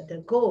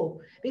the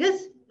goal.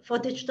 Because for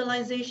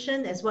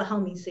digitalization, as what Hao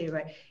Ming say,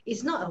 right,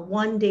 it's not a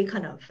one-day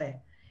kind of affair.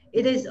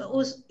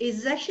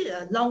 It's actually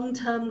a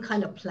long-term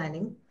kind of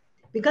planning,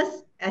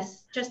 because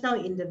as just now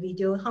in the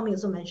video, Hao Ming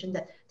also mentioned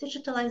that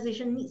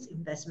digitalization needs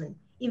investment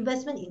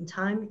in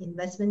time,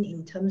 investment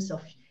in terms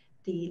of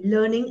the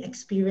learning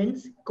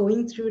experience,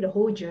 going through the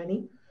whole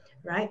journey,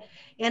 right?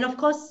 And of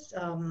course,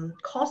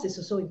 cost is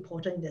also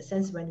important in the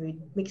sense when we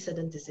make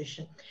certain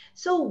decisions.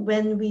 So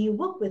when we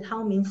work with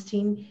Hao Ming's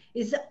team,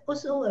 it's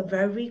also a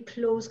very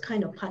close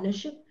kind of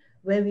partnership,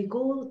 where we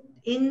go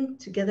in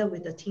together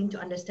with the team to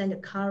understand the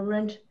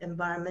current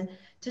environment,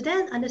 to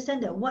then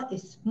understand that what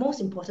is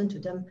most important to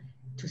them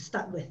to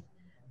start with,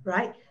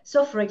 right?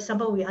 So for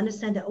example, we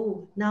understand that,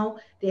 oh, now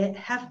they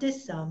have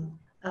this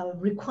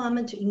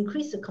requirement to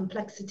increase the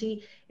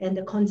complexity and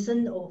the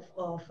concern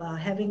of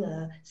having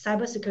a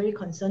cybersecurity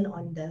concern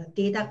on the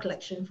data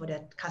collection for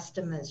their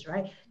customers,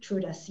 right,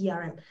 through their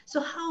CRM.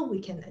 So how we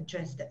can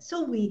address that?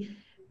 So we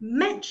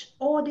match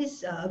all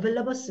these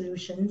available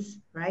solutions,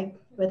 right,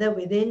 whether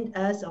within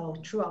us or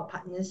through our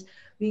partners,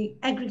 we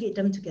aggregate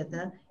them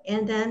together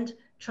and then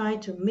try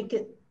to make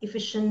it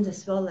efficient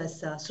as well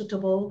as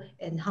suitable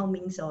in Hao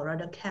Ming's or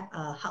rather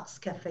Huck's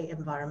Cafe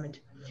environment.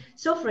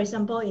 So for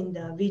example, in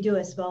the video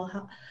as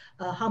well,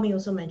 Hao Ming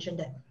also mentioned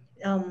that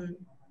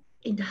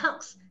in the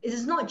Huck's, it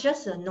is not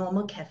just a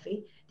normal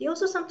cafe. They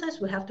also sometimes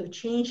will have to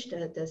change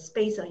the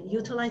space or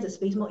utilize the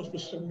space more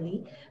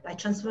efficiently by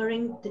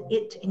transferring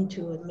it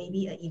into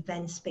maybe an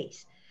event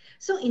space.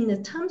 So in the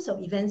terms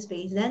of event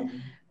space,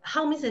 then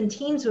Hao Ming's and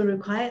teams will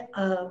require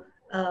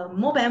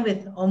more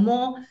bandwidth or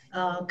more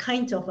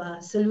kind of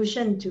a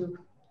solution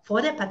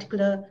for that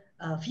particular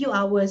few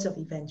hours of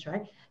events,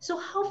 right? So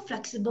how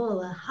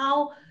flexible,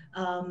 how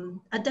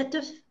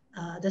adaptive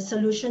the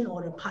solution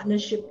or the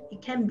partnership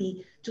it can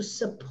be to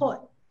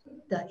support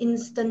the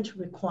instant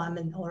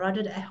requirement or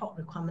rather the ad hoc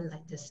requirement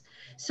like this.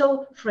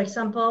 So for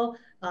example,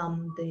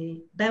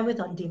 the bandwidth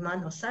on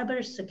demand or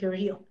cyber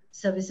security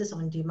services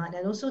on demand,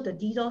 and also the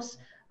DDoS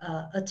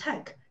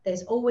attack that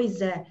is always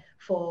there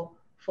for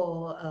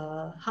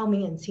Hao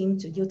Ming and team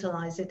to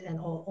utilize it and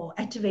or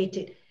activate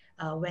it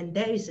when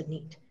there is a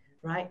need,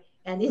 right?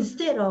 And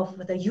instead of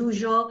the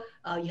usual,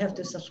 you have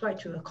to subscribe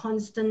to a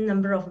constant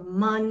number of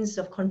months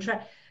of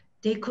contract,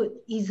 they could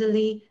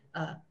easily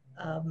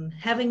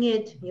having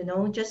it, you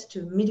know, just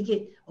to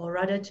mitigate or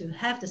rather to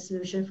have the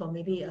solution for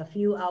maybe a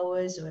few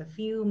hours or a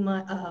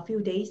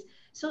few days.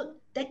 So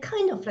that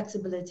kind of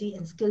flexibility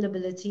and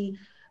scalability,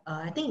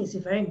 I think is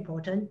very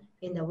important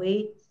in the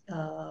way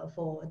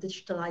for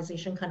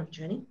digitalization kind of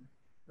journey,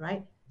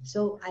 right?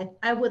 So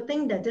I would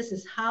think that this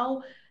is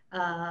how,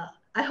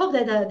 I hope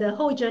that the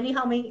whole journey,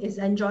 Hao Ming, is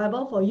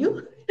enjoyable for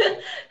you.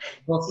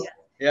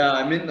 Yeah,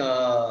 I mean,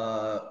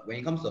 when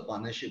it comes to a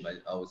partnership,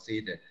 I would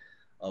say that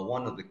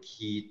one of the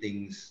key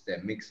things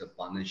that makes a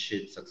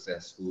partnership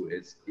successful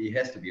is it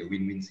has to be a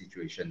win-win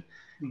situation.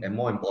 And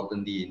more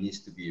importantly, it needs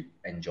to be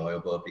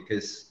enjoyable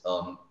because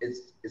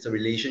it's a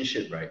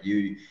relationship, right?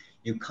 You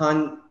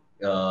can't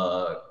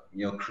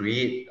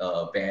create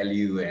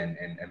value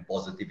and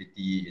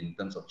positivity in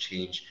terms of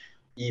change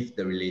if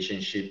the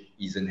relationship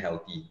isn't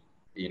healthy.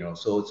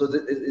 So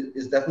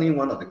it's definitely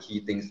one of the key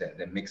things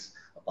that makes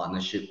a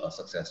partnership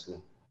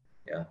successful.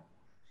 Yeah.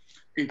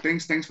 Hey,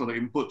 thanks for the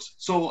inputs.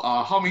 So,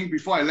 Hao Ming,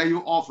 before I let you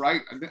off,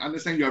 right? I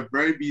understand you're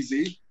very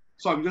busy.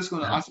 So I'm just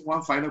going to ask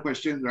one final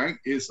question, right?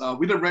 Is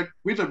with the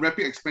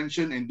rapid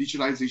expansion and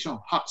digitalization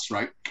of hubs,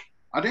 right?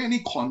 Are there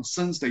any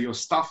concerns that your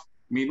staff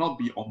may not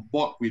be on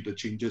board with the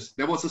changes?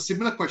 There was a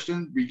similar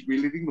question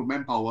relating to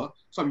manpower.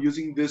 So I'm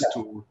using this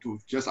to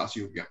just ask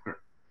you. Yeah,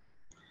 correct.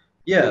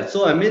 Yeah,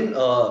 so I mean,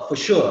 for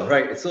sure,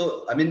 right?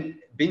 So I mean,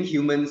 being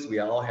humans, we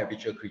are all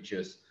habitual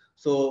creatures.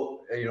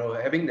 So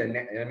having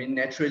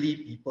naturally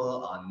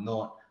people are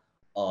not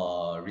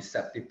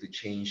receptive to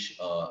change.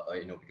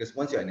 Because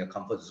once you're in your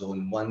comfort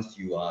zone, once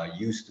you are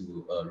used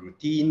to a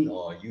routine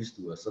or used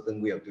to a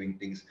certain way of doing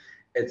things,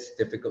 it's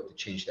difficult to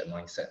change that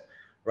mindset.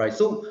 Right.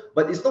 So,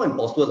 but it's not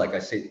impossible, like I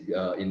said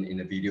in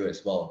the video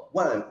as well.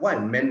 What I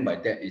meant by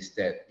that is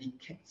that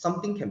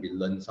something can be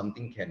learned,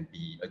 something can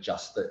be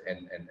adjusted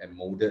and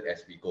molded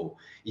as we go.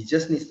 It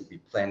just needs to be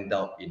planned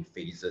out in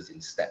phases,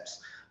 in steps.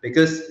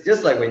 Because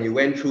just like when you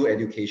went through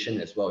education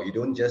as well, you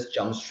don't just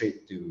jump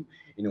straight to,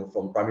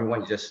 from primary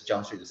 1, you just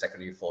jump straight to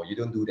secondary 4. You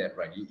don't do that,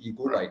 right? You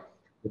go like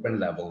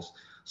different levels.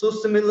 So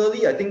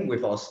similarly, I think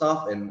with our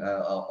staff and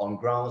on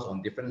grounds,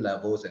 on different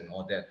levels and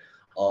all that,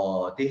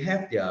 they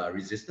have their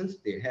resistance,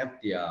 they have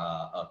their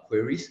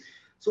queries.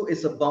 So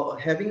it's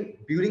about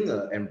building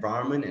an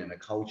environment and a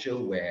culture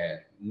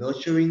where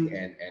nurturing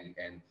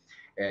and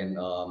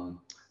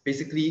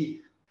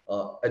basically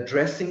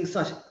addressing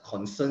such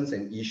concerns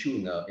and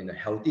issues in a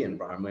healthy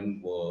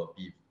environment will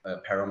be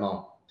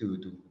paramount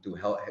to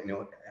help,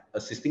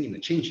 assisting in the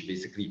change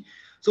basically.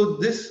 So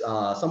this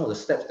are some of the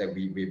steps that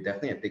we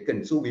definitely have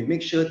taken. So we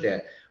make sure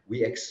that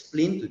we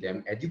explain to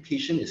them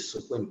education is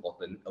super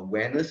important,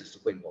 awareness is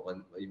super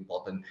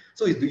important.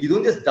 So you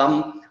don't just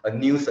dump a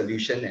new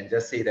solution and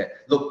just say that,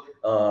 look,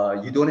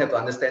 you don't have to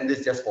understand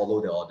this, just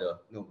follow the order.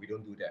 No, we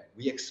don't do that.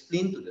 We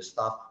explain to the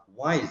staff,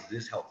 why is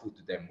this helpful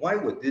to them? Why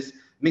would this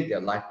make their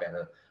life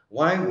better?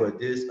 Why would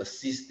this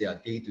assist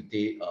their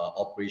day-to-day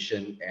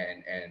operation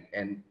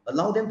and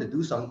allow them to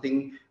do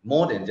something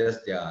more than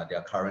just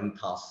their current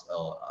tasks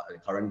or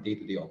current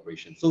day-to-day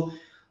operation? So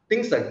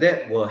things like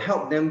that will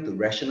help them to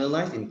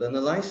rationalize,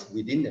 internalize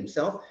within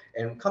themselves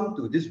and come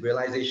to this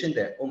realization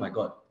that, oh my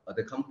God,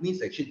 the company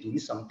is actually doing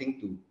something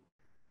to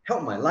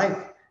help my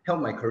life, help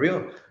my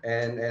career.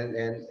 And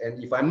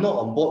if I'm not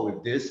on board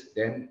with this,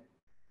 then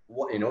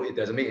it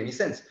doesn't make any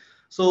sense.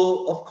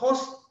 So of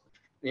course,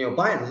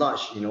 by and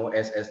large,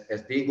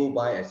 as they go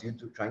by, as you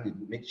trying to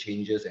make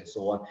changes and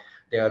so on,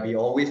 there will be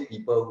always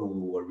people who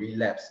will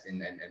relapse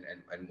and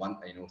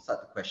want,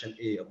 start to question,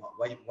 hey,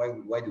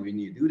 why do we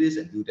need to do this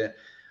and do that?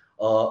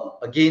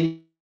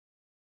 Again,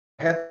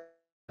 have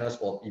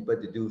for people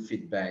to do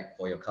feedback,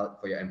 for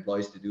your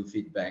employees to do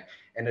feedback,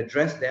 and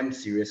address them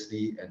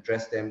seriously,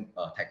 address them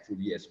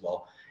tactfully as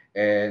well.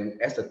 And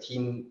as a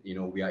team,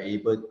 we are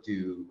able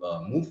to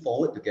move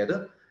forward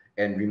together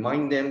and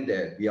remind them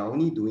that we are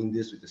only doing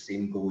this with the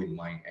same goal in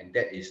mind, and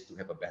that is to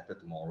have a better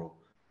tomorrow.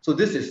 So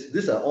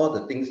these are all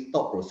the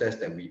thought process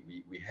that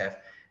we have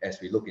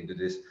as we look into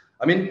this.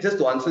 I mean, just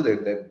to answer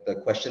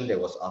the question that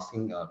was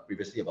asking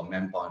previously about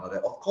manpower and all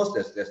that. Of course,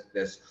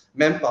 there's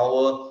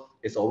manpower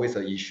is always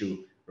an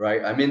issue,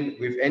 right? I mean,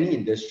 with any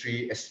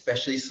industry,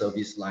 especially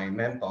service line,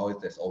 manpower,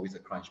 there's always a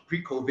crunch.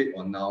 Pre-COVID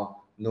or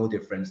now, no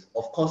difference.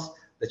 Of course,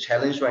 the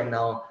challenge right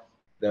now,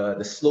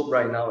 the slope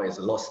right now is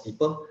a lot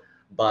steeper,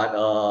 but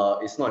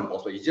it's not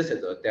impossible. You just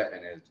have to adapt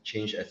and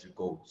change as you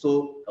go.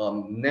 So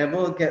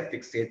never get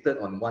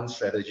fixated on one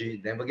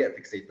strategy, never get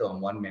fixated on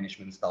one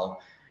management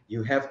style.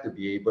 You have to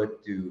be able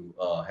to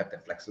have the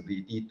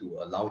flexibility to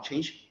allow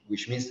change,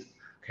 which means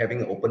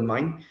having an open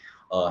mind,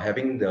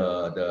 having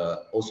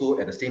the also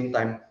at the same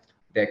time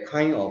that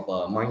kind of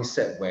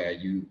mindset where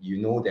you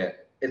know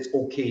that it's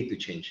okay to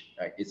change,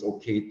 right? It's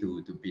okay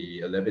to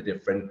be a little bit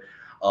different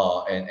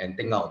and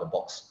think out of the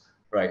box,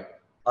 right?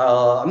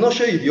 I'm not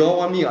sure if you all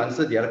want me to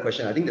answer the other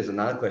question. I think there's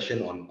another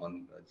question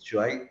on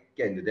should I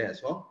get into that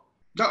as well?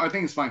 No, I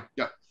think it's fine.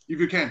 Yeah, if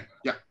you can.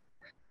 Yeah.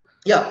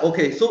 Yeah.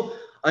 Okay. So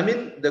I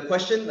mean, the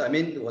question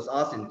it was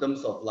asked in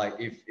terms of like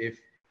if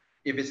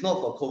it's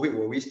not for COVID,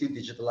 will we still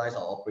digitalize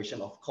our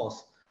operation? Of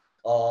course.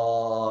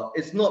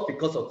 It's not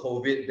because of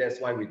COVID. That's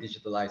why we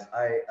digitalize.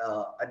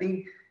 I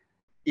think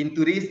in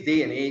today's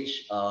day and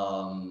age,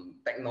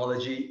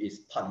 technology is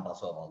part and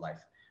parcel of our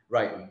life.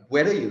 Right,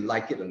 whether you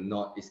like it or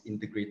not, it's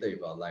integrated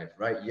with our life.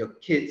 Right, your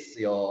kids,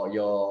 your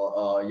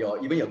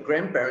even your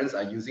grandparents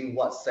are using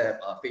WhatsApp,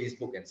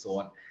 Facebook, and so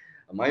on.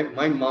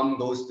 My mom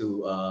goes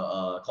to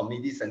a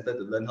community center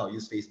to learn how to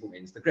use Facebook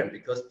and Instagram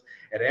because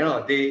at the end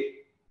of the day,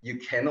 you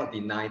cannot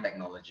deny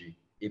technology.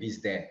 It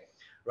is there,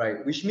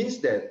 right? Which means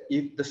that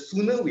if the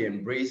sooner we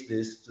embrace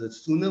this, the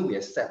sooner we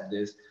accept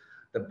this,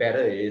 the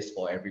better it is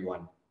for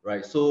everyone,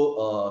 right?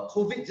 So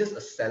COVID just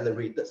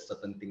accelerated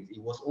certain things. It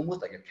was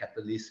almost like a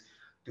catalyst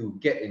to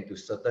get into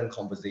certain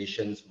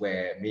conversations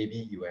where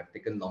maybe you have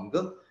taken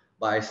longer,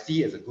 but I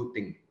see it as a good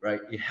thing, right?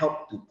 It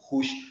helped to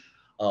push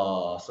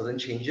certain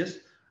changes.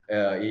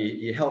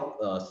 It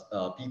helped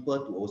people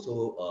to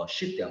also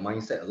shift their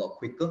mindset a lot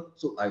quicker.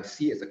 So I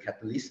see it as a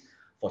catalyst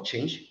for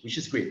change, which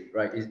is great,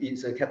 right?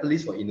 It's a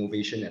catalyst for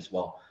innovation as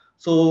well.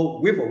 So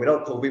with or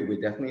without COVID,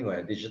 we definitely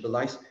will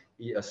digitalize.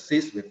 It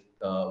assists with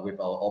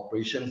our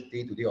operations,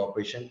 day-to-day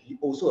operation. It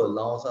also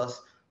allows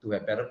us to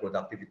have better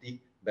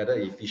productivity, better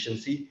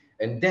efficiency,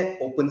 and that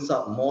opens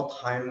up more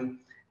time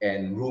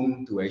and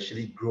room to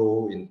actually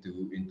grow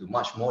into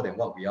much more than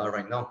what we are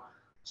right now.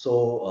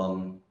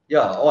 So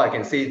yeah, all I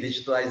can say,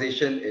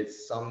 digitalization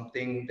is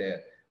something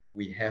that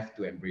we have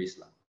to embrace.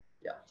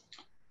 Yeah.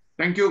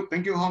 Thank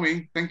you, Hao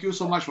Ming. Thank you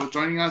so much for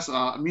joining us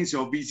amidst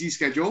your busy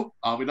schedule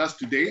with us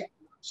today.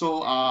 So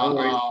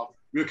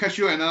we'll catch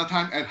you another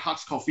time at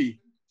Hearts Coffee.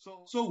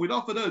 So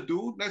without further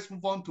ado, let's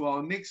move on to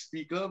our next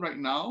speaker right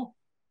now.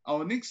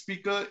 Our next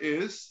speaker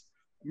is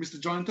Mr.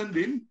 Jonathan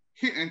Lim,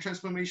 Head and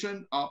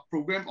Transformation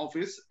Program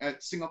Office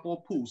at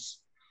Singapore Pools.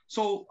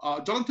 So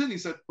Jonathan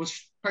is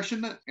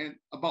passionate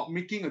about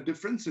making a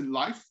difference in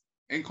life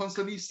and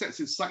constantly sets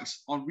his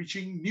sights on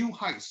reaching new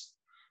heights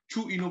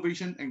through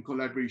innovation and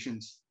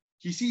collaborations.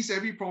 He sees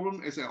every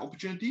problem as an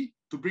opportunity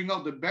to bring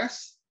out the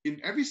best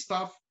in every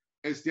staff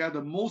as they are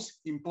the most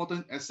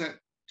important asset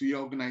to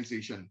your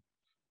organization.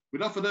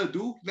 Without further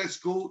ado, let's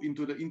go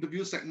into the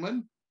interview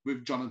segment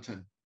with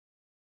Jonathan.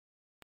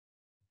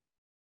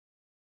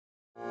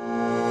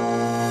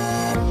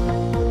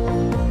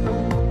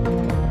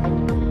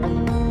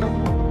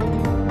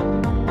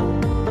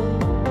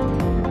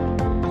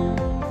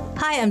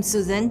 Hi, I'm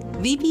Susan,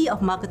 VP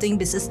of Marketing,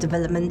 Business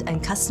Development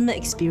and Customer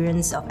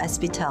Experience of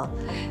SPTel.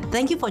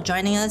 Thank you for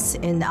joining us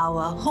in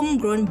our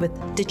Homegrown with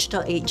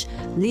Digital Age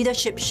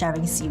Leadership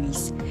Sharing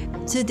Series.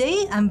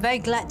 Today, I'm very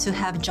glad to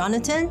have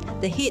Jonathan,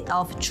 the Head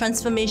of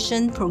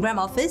Transformation Program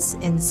Office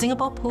in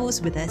Singapore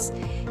Pools with us.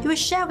 He will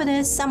share with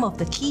us some of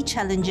the key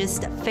challenges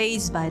that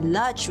faced by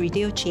large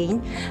retail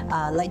chain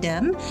like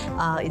them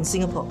in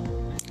Singapore.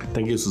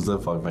 Thank you, Susan,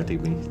 for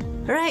inviting me.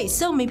 Right,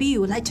 so maybe you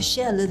would like to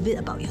share a little bit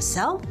about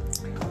yourself?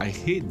 I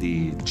head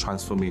the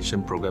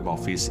Transformation Program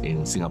Office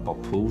in Singapore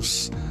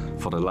Pools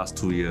for the last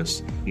 2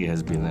 years. It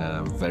has been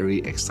a very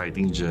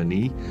exciting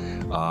journey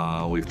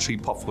with 3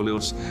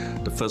 portfolios.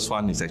 The first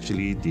one is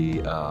actually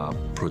the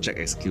Project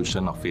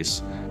Execution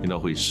Office,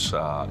 which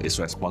is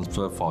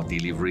responsible for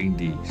delivering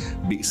the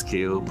big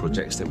scale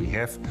projects that we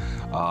have.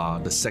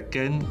 The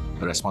second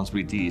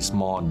responsibility is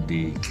more on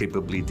the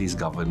capabilities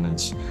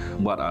governance.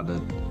 What are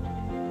the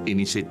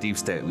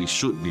initiatives that we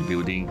should be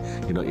building,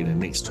 in the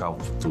next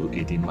 12 to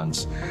 18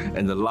 months.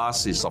 And the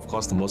last is, of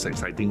course, the most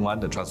exciting one,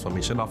 the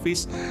Transformation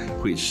Office,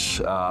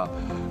 which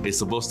is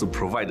supposed to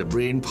provide the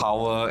brain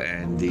power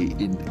and the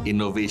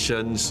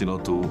innovations,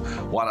 to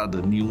what are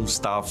the new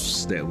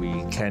stuffs that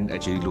we can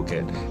actually look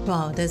at.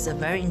 Wow, that's a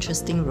very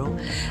interesting role.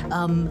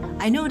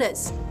 I know that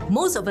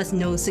most of us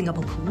know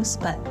Singapore Pools,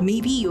 but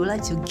maybe you would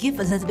like to give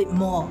us a little bit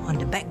more on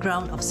the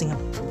background of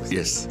Singapore Pools.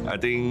 Yes, I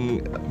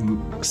think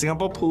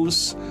Singapore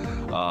Pools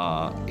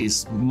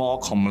is more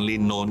commonly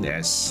known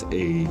as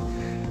a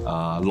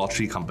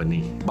lottery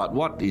company. But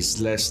what is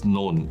less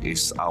known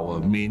is our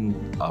main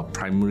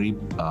primary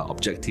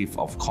objective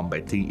of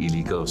combating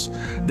illegals.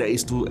 That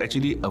is to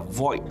actually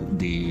avoid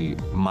the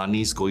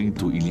monies going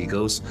to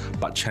illegals,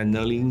 but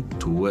channeling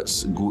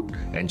towards good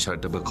and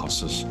charitable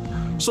causes.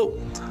 So,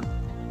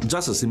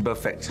 just a simple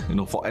fact,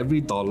 for every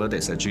dollar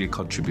that's actually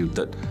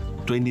contributed,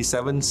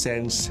 27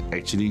 cents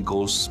actually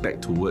goes back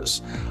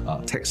towards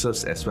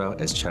taxes as well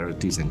as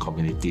charities and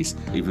communities.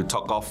 If you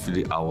talk of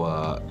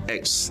our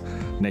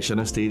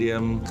ex-National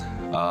Stadium,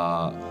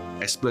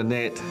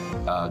 Esplanade,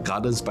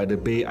 Gardens by the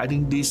Bay, I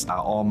think these are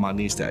all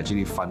monies that are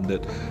actually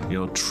funded,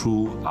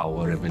 through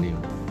our revenue.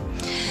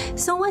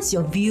 So what's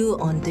your view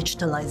on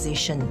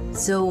digitalization?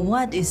 So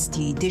what is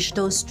the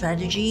digital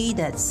strategy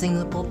that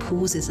Singapore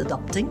Pools is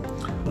adopting?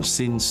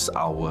 Since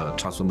our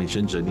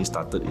transformation journey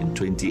started in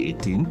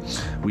 2018,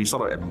 we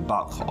sort of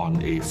embarked on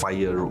a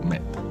 5-year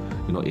roadmap,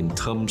 in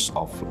terms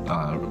of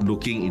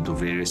looking into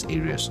various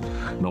areas.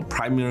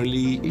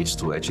 Primarily is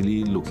to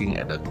actually looking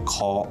at the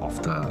core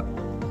of the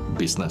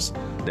business.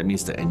 That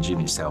means the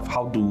engine itself.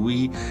 How do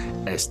we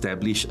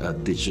establish a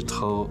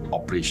digital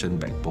operation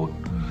backbone?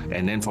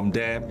 And then from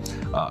there,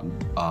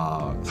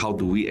 how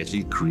do we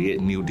actually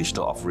create new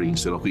digital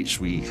offerings,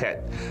 which we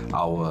had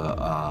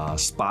our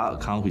SPA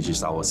account, which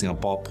is our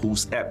Singapore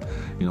Pools app,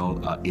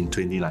 in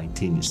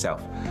 2019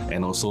 itself.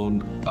 And also,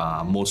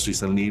 most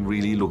recently,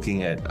 really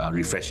looking at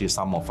refreshing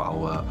some of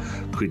our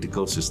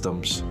critical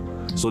systems.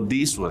 So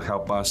these will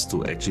help us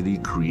to actually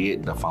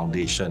create the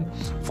foundation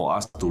for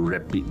us to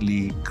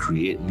rapidly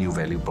create new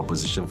value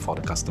proposition for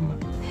the customer.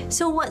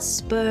 So what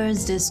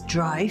spurs this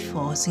drive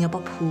for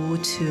Singapore Pool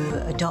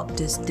to adopt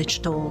this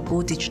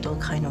go digital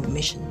kind of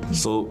mission?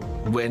 So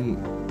when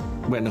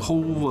the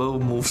whole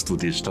world moves to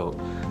digital,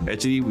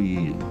 actually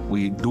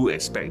we do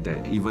expect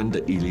that even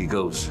the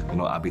illegals,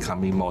 are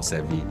becoming more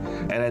savvy.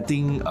 And I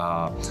think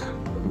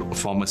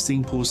from a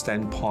Singpool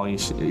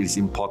standpoint, it's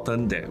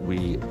important that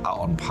we are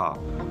on par,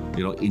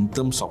 in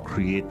terms of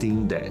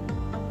creating that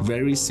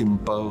very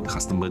simple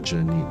customer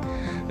journey.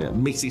 It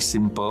makes it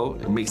simple,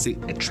 it makes it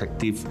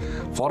attractive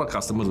for the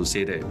customer to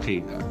say that,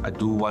 hey, I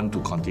do want to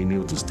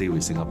continue to stay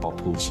with Singapore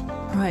Pools.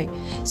 Right.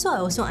 So I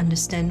also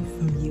understand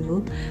from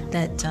you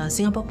that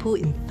Singapore Pool,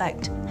 in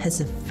fact,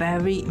 has a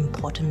very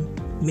important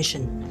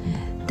mission.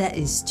 That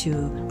is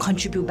to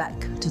contribute back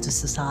to the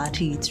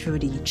society through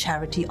the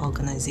charity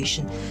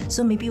organization.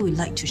 So maybe we'd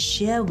like to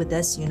share with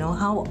us,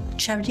 how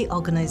charity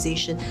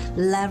organization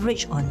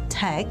leverage on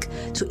tech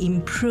to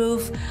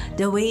improve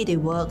the way they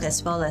work,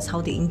 as well as how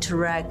they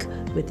interact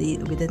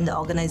within the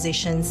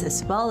organizations,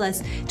 as well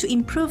as to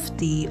improve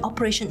the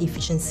operation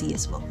efficiency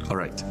as well. All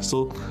right.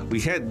 So we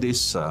had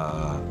this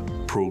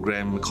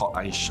program called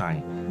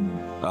iShine,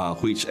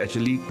 which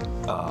actually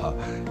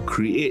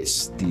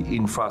creates the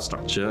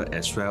infrastructure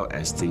as well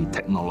as the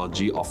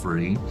technology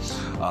offering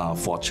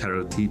for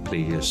charity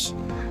players.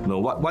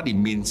 What it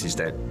means is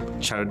that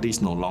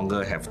charities no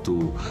longer have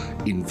to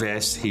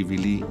invest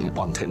heavily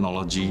on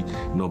technology,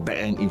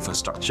 back-end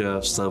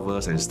infrastructure,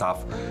 servers and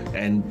stuff.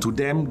 And to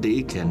them,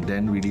 they can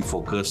then really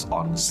focus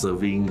on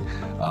serving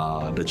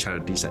the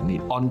charities that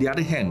need. On the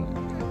other hand,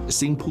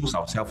 Singpools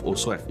ourselves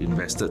also have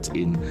invested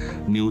in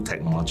new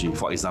technology.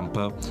 For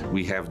example,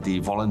 we have the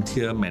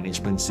volunteer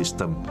management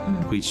system,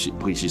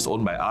 which is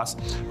owned by us,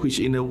 which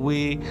in a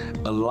way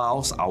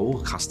allows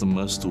our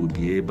customers to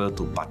be able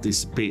to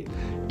participate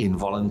in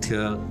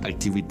volunteer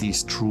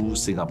activities through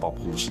Singapore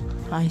Pools.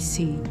 I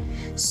see.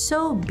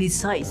 So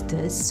besides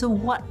this,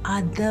 what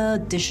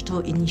other digital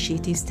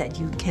initiatives that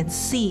you can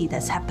see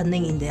that's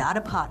happening in the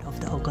other part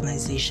of the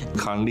organization?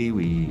 Currently,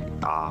 we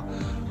are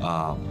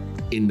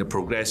in the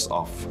progress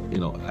of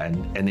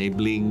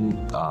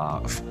enabling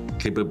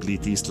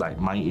capabilities like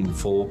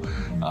MyInfo,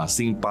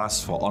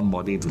 SingPass for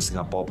onboarding to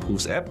Singapore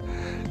Pools app.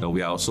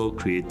 We are also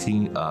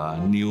creating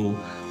new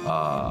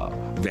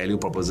value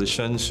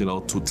propositions,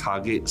 to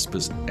target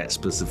at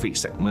specific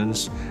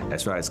segments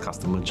as well as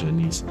customer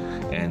journeys.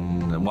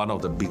 And one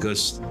of the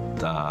biggest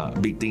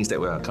big things that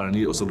we are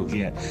currently also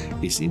looking at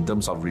is in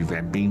terms of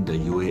revamping the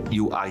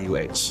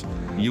UI/UX,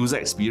 user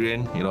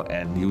experience,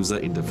 and user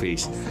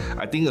interface.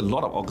 I think a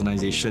lot of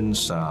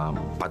organizations,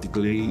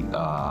 particularly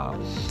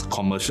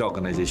commercial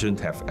organizations,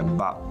 have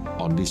embarked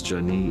on this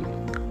journey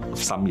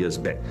some years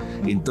back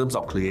in terms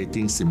of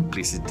creating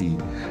simplicity.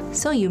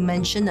 So you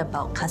mentioned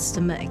about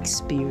customer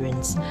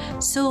experience.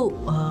 So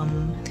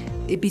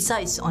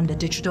besides on the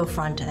digital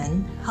front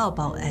end, how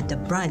about at the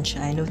branch?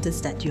 I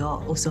noticed that you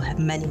all also have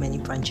many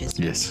branches.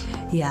 Yes.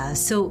 Yeah,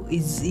 so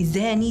is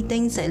there any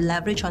things that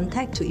leverage on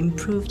tech to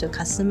improve the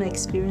customer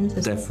experience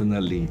as well?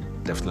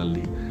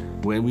 Definitely.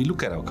 When we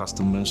look at our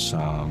customers,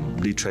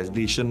 the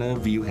traditional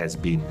view has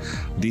been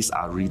these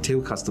are retail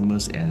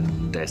customers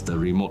and there's the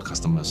remote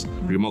customers.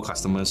 Remote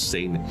customers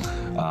saying,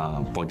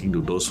 pointing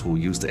to those who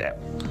use the app.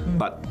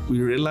 But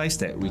we realize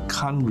that we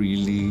can't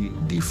really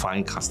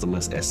define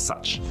customers as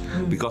such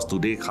because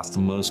today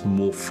customers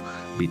move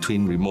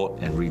between remote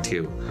and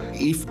retail.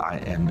 If I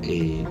am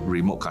a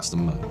remote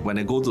customer, when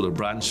I go to the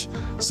branch,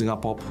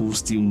 Singapore Pools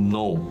still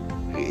know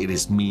it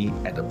is me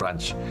at the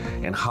branch.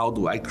 And how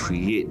do I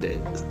create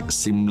that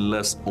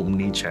seamless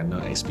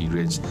omni-channel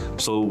experience?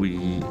 So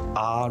we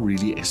are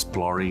really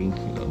exploring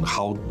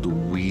how do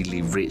we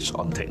leverage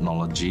on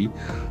technology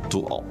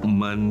to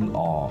augment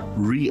or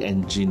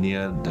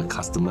re-engineer the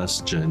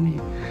customer's journey.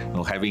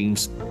 Having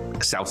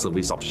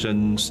self-service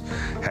options,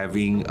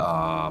 having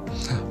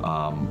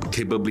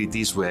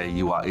capabilities where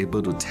you are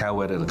able to tell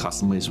whether the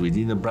customer is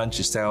within the branch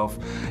itself.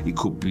 It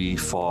could be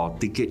for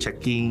ticket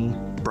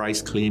checking,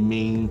 price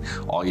claiming,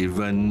 or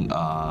even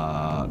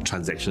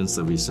transaction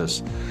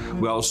services.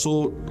 We're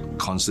also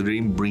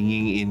considering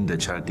bringing in the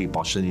charity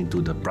portion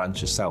into the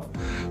branch itself.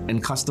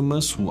 And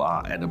customers who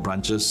are at the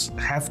branches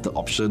have the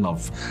option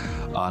of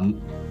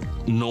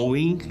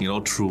knowing,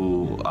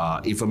 through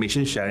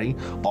information sharing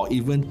or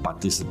even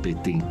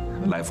participating.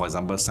 Like for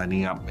example,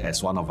 signing up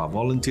as one of our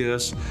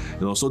volunteers.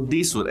 So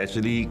this would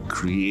actually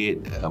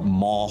create a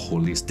more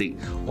holistic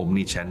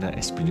omni-channel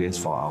experience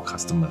for our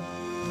customer.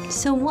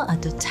 So what are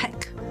the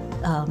tech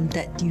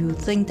that you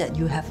think that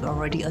you have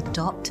already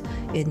adopted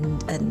in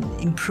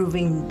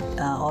improving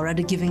or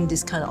rather giving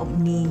this kind of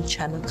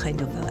omni-channel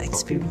kind of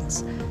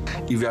experience?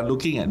 If you are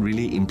looking at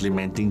really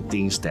implementing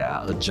things that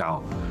are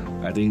agile,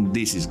 I think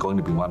this is going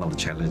to be one of the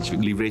challenges.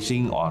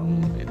 Leveraging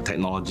on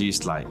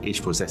technologies like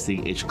edge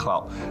processing, edge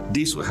cloud,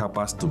 this will help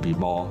us to be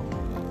more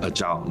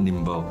agile,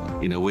 nimble.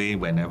 In a way,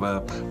 whenever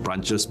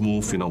branches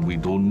move, we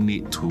don't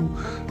need to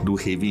do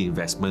heavy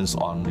investments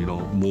on,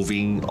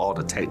 moving all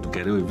the tech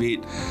together with it,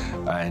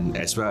 and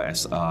as well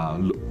as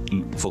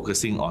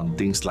focusing on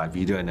things like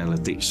video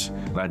analytics.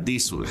 But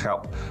this will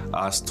help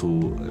us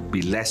to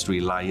be less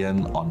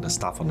reliant on the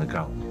staff on the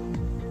ground.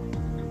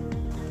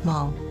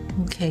 Wow.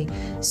 Okay,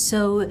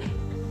 so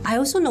I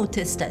also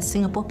noticed that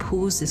Singapore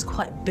Pools is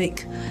quite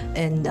big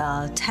in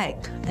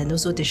tech and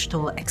also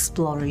digital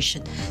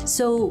exploration.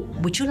 So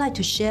would you like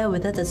to share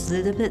with us a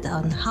little bit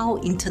on how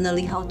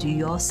internally, how do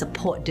you all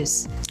support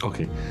this?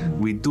 Okay,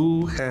 we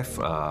do have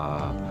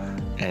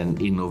an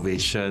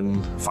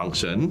innovation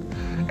function,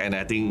 and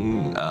I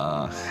think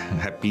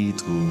happy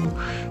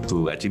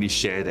to actually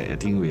share that I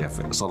think we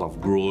have sort of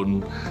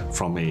grown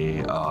from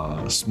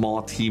a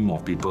small team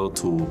of people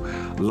to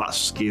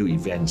large-scale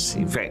events.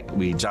 In fact,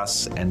 we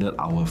just ended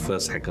our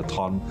first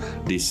hackathon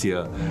this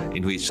year,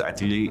 in which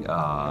actually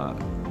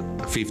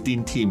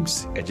 15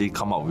 teams actually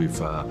come up with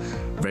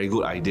very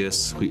good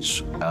ideas,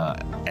 which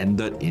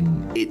ended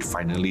in 8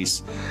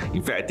 finalists.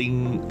 In fact, I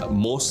think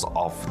most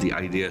of the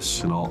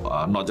ideas,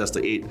 not just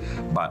the 8,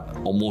 but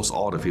almost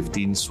all the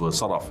 15s were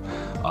sort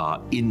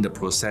of in the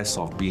process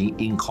of being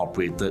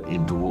incorporated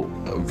into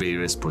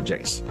various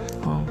projects.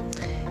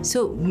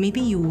 So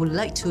maybe you would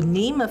like to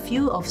name a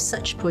few of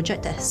such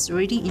projects that's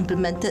already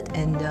implemented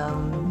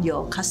and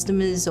your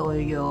customers or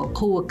your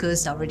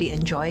co-workers are already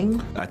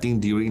enjoying? I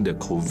think during the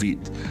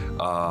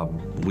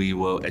COVID, we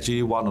were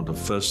actually one of the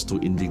first to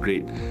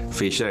integrate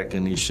facial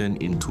recognition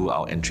into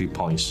our entry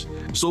points.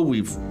 So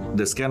with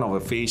the scan of a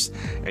face,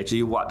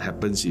 actually what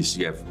happens is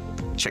you have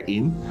checked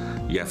in,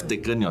 you have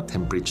taken your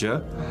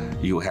temperature,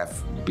 you have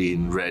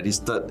been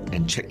registered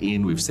and checked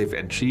in with safe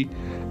entry,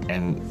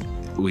 and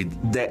with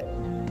that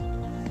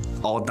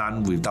all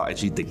done without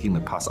actually taking the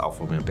pass out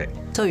from your bag.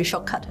 So you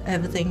shortcut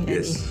everything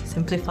and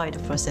simplify the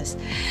process.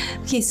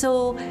 Okay,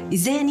 so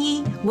is there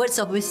any words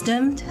of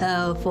wisdom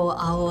for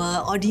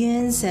our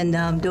audience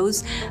and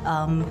those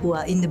who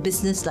are in the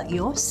business like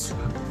yours?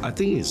 I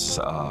think it's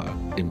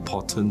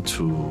important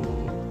to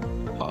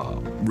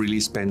really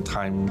spend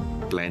time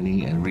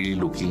planning and really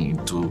looking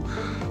into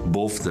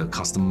both the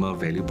customer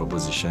value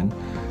proposition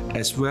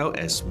as well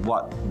as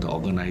where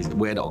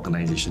the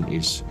organization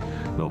is.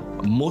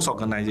 Most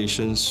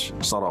organizations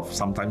sort of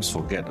sometimes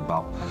forget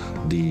about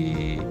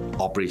the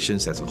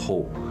operations as a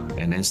whole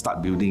and then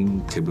start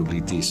building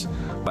capabilities.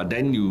 But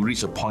then you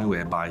reach a point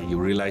whereby you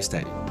realize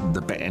that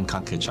the back end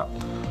can't catch up.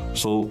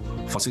 So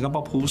for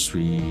Singapore Pools,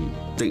 we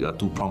take a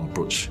two-pronged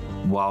approach.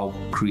 While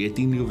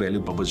creating new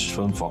value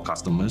proposition for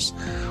customers,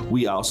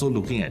 we are also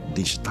looking at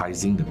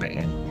digitizing the back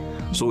end.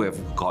 So we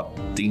have got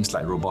things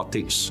like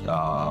robotics,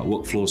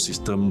 workflow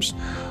systems,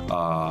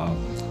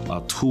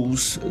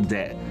 tools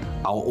that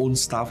our own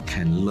staff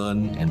can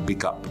learn and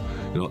pick up,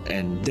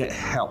 and that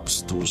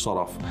helps to sort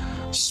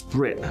of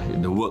spread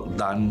the work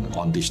done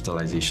on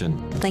digitalization.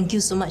 Thank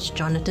you so much,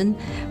 Jonathan.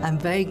 I'm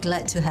very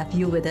glad to have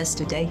you with us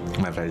today.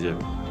 My pleasure.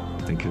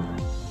 Thank you.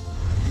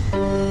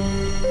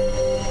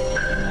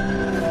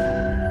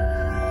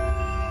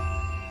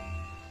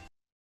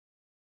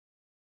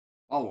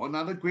 Wow,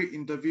 another great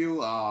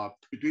interview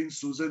between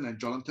Susan and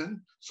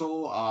Jonathan.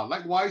 So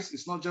likewise,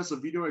 it's not just a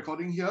video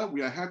recording here.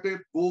 We are happy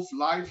both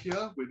live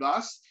here with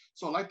us.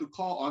 So I'd like to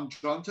call on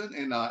Jonathan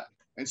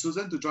and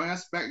Susan to join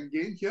us back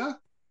again here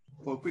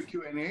for a quick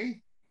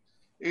Q&A.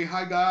 Hey,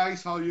 hi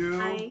guys, how are you?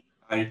 Hi.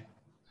 Hi.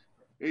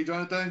 Hey,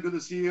 Jonathan, good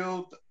to see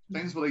you.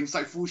 Thanks for the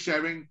insightful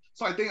sharing.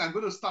 So I think I'm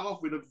going to start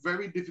off with a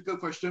very difficult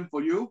question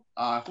for you.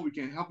 I hope you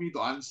can help me to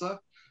answer.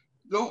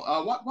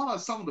 What are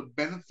some of the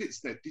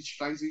benefits that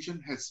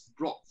digitalization has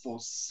brought for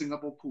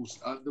Singapore Pools?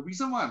 The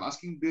reason why I'm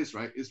asking this,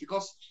 right, is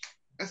because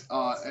as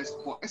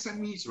for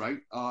SMEs, right,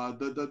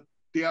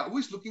 they are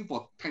always looking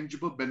for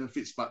tangible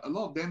benefits, but a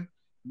lot of them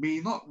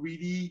may not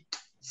really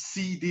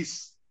see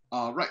this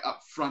right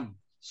up front.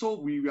 So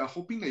we are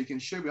hoping that you can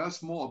share with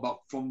us more about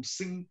from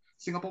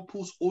Singapore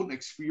Pools' own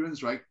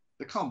experience, right,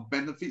 the kind of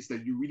benefits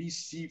that you really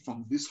see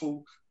from this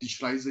whole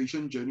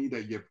digitalization journey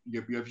that you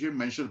have here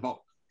mentioned about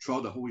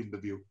throughout the whole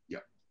interview. Yeah.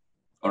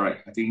 All right.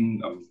 I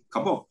think a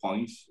couple of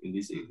points in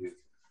this area.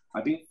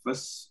 I think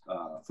first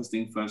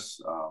thing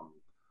first,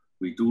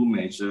 we do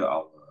measure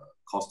our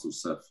cost to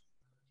serve.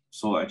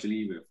 So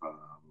actually, we've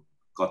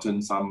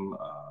gotten some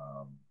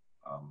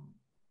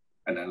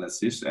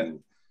analysis,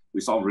 and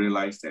we sort of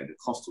realized that the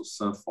cost to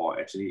serve for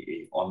actually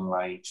a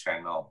online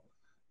channel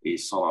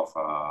is sort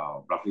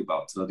of roughly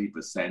about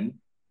 30%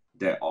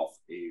 that of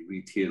a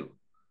retail.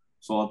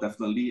 So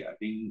definitely, I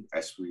think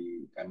as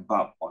we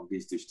embark on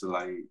this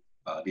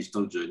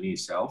digital journey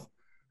itself,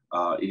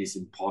 it is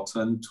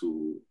important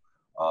to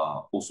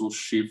also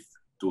shift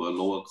to a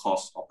lower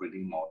cost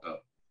operating model.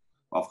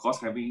 Of course,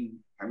 having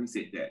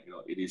said that,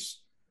 it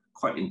is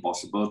quite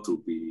impossible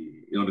to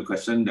be, the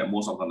question that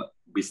most of the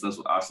business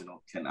will ask,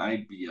 can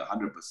I be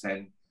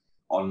 100%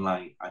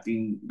 online? I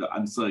think the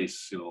answer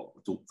is,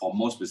 for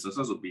most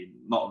businesses would be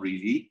not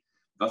really.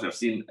 Because we've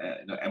seen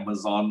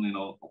Amazon,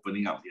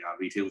 opening up their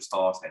retail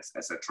stores,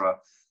 etc.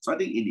 So I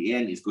think in the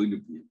end, it's going to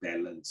be a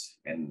balance,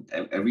 and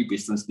every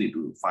business need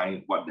to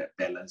find what that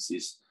balance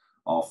is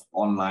of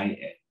online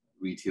and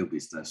retail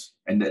business,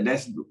 and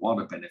that's one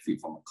of the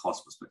benefit from a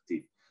cost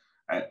perspective.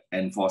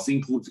 And for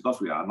Singapore, because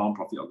we are a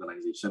non-profit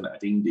organization, I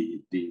think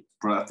the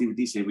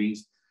productivity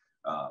savings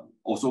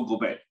also go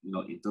back,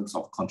 in terms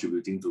of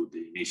contributing to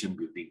the nation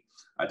building.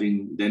 I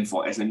think then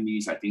for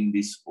SMEs, I think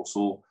this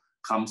also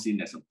comes in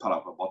as a part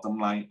of a bottom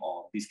line,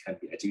 or this can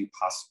be actually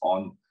passed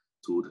on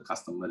to the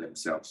customer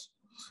themselves.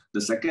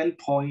 The second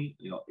point,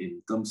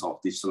 in terms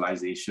of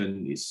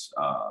digitalization is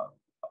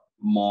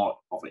more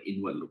of an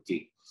inward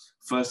looking.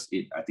 First,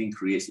 it, I think,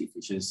 creates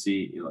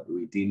efficiency,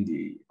 within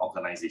the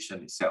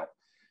organization itself.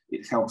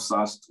 It helps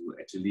us to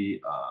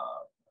actually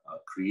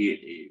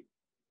create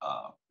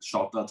a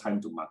shorter time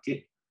to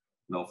market,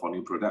 for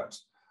new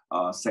products.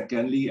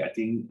 Secondly, I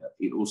think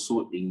it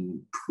also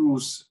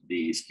improves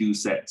the skill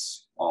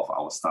sets of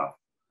our staff.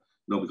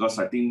 Because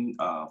I think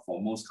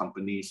for most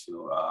companies,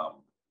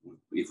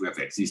 if we have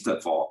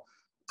existed for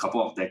a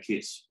couple of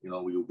decades, we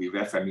will be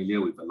very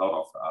familiar with a lot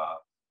of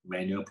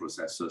manual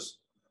processes.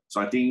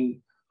 So I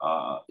think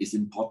it's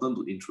important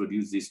to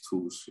introduce these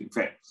tools. In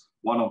fact,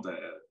 one of the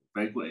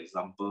very good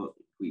example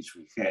which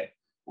we had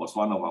was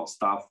one of our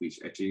staff which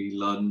actually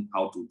learned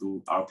how to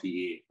do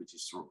RPA, which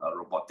is a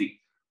robotic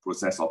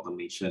process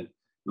automation,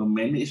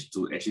 managed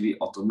to actually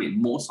automate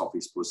most of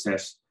his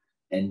process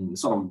and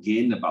sort of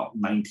gain about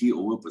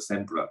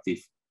 90% productive,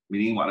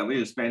 meaning whatever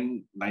you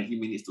spend 90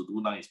 minutes to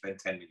do, now you spend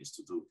 10 minutes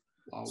to do.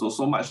 Wow.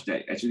 So much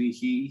that actually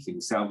he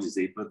himself is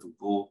able to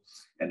go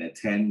and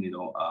attend,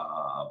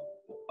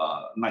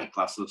 night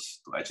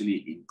classes to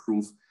actually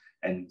improve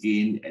and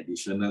gain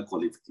additional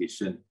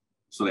qualification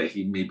so that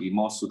he may be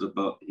more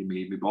suitable, he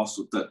may be more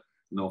suited,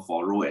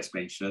 for role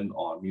expansion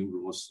or new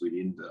roles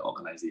within the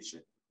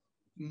organization.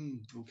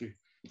 Okay.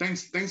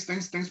 Thanks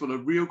for the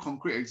real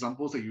concrete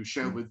examples that you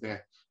shared with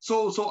there.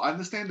 So I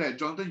understand that,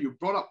 Jonathan, you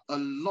brought up a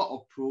lot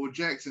of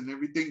projects and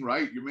everything,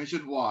 right? You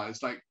mentioned, wow,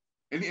 it's like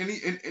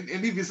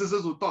any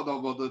businesses who talk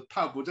about the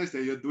type of projects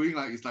that you're doing,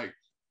 like, it's like,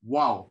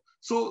 wow.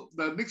 So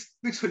the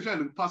next question I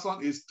will pass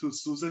on is to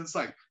Susan's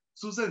side.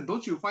 Susan,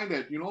 don't you find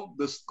that,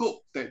 the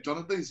scope that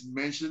Jonathan is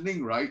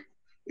mentioning, right,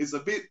 is a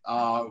bit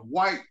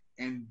wide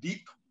and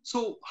deep?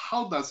 So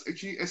how does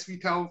actually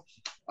SPTel,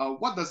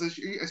 what does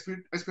actually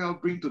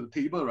SPTel bring to the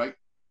table, right,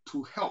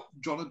 to help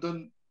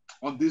Jonathan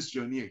on this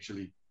journey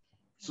actually?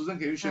 Susan,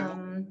 can you share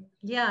more?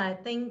 Yeah, I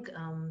think,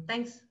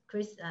 thanks,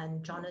 Chris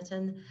and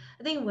Jonathan.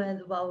 I think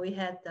while we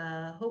had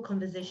the whole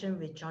conversation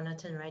with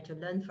Jonathan, right, to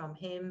learn from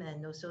him,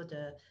 and also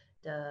the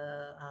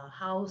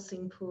how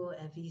Singapore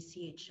and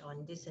VCH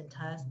on this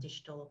entire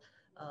digital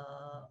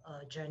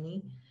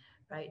journey,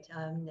 right?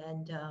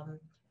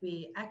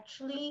 We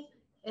actually,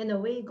 in a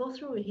way, go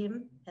through with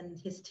him and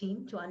his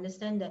team to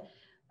understand that,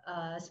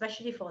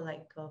 especially for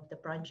the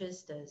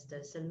branches,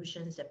 the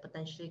solutions that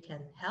potentially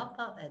can help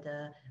out at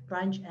the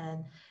branch,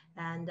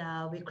 and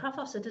we craft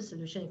out certain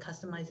solution and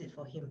customize it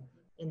for him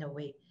in a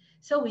way.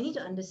 So we need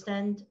to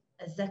understand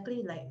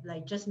exactly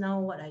like just now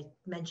what I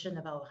mentioned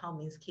about Hao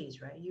Ming's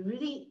case, right? You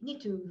really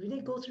need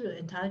to go through the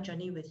entire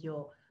journey with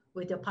your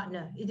with your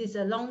partner. It is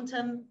a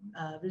long-term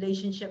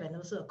relationship and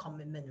also a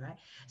commitment, right?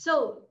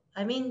 So,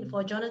 I mean,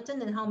 for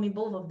Jonathan and Hao Ming,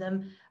 both of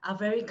them are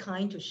very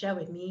kind to share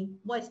with me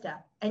what is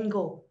their end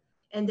goal.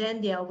 And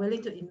then they are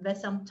willing to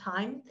invest some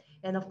time.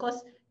 And of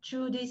course,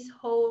 through this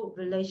whole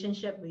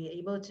relationship, we're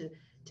able to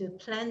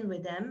plan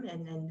with them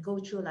and go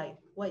through like,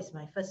 what is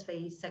my first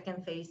phase,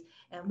 second phase,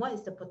 and what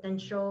is the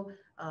potential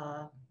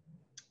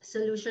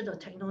solution or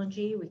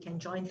technology we can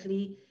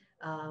jointly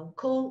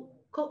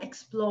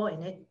co-explore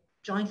in it,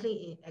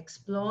 jointly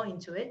explore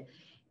into it.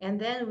 And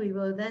then we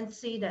will then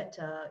see that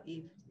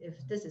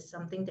if this is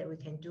something that we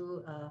can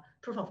do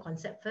proof of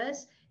concept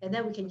first, and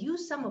then we can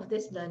use some of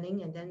this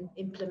learning and then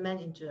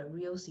implement into a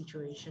real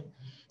situation.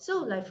 So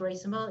like for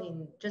example,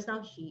 in just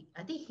now,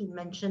 I think he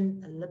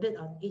mentioned a little bit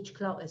on Edge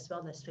Cloud as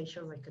well as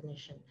facial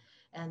recognition.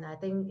 And I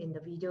think in the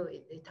video,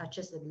 it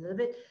touches a little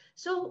bit.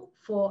 So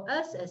for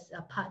us as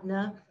a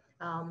partner,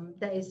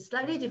 that is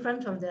slightly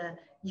different from the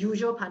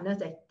usual partners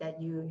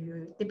that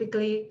you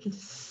typically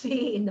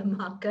see in the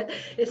market,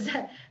 is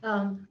that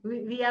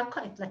we are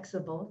quite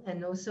flexible,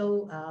 and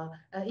also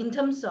in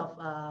terms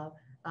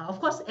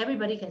of course,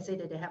 everybody can say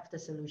that they have the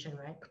solution,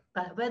 right?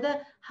 But whether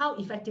how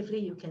effectively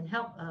you can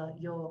help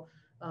your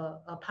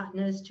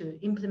partners to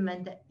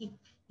implement that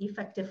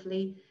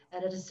effectively,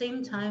 and at the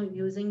same time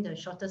using the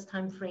shortest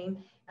time frame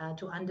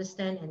to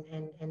understand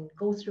and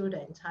go through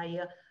the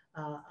entire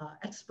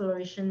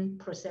exploration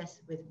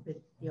process with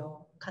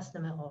your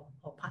customer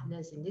or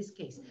partners in this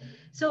case.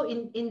 So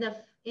in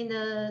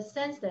the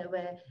sense that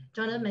where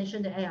Jonathan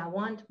mentioned that, hey, I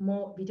want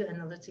more video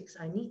analytics,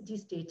 I need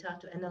this data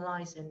to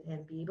analyze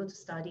and be able to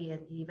study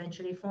and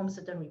eventually form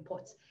certain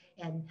reports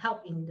and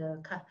help in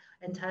the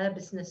entire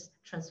business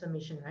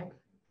transformation, right?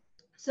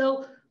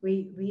 So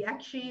we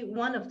actually,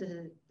 one of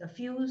the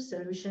few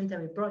solutions that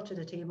we brought to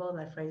the table,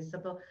 like for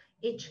example,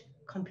 edge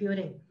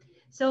computing.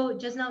 So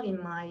just now in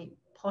my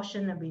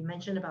portion that we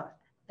mentioned about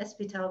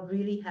SPTel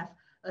really have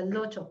a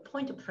lot of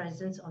point of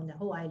presence on the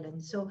whole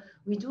island. So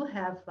we do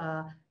have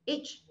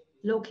edge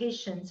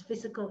locations,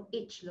 physical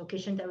edge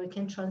location that we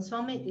can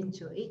transform it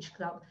into edge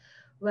cloud,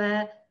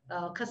 where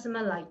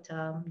customer like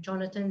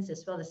Jonathan's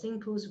as well as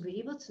Singapools will be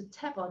able to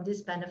tap on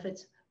these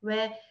benefits,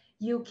 where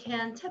you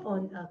can tap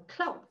on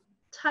cloud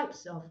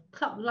types of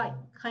cloud-like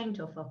kind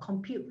of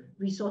compute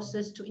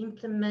resources to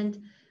implement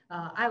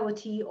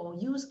IoT or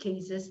use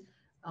cases,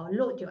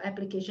 load your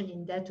application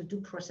in there to do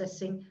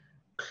processing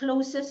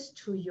closest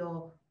to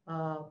your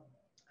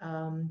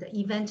the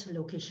event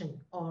location,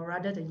 or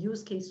rather the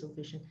use case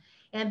location.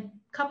 And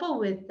coupled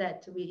with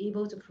that, we're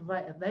able to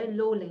provide a very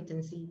low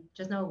latency.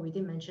 Just now we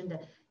did mention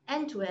that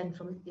end-to-end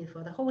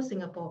for the whole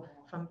Singapore,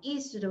 from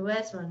east to the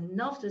west, from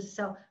north to the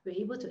south, we're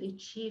able to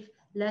achieve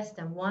less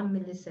than 1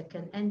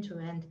 millisecond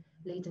end-to-end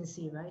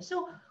latency, right?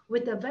 So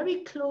with a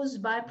very close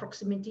by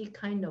proximity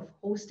kind of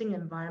hosting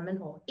environment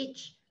or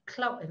edge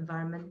cloud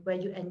environment, where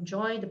you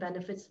enjoy the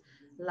benefits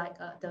like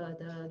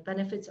the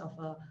benefits of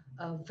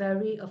a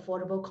very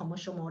affordable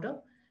commercial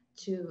model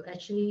to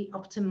actually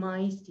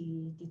optimize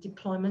the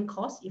deployment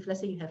cost. If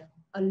let's say you have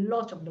a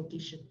lot of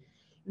location,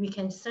 we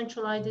can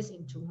centralize this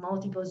into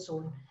multiple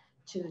zones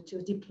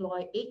to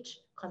deploy edge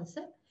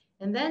concept.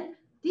 And then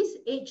this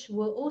edge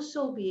will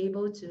also be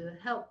able to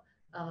help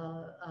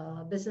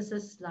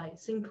businesses like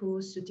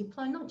Singapools to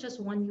deploy not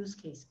just one use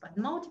case, but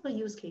multiple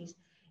use case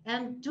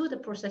and do the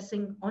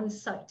processing on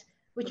site,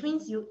 which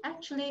means you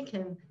actually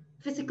can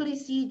physically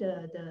see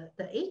the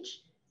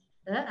edge.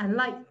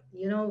 Unlike,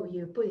 you know,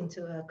 you put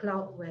into a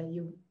cloud where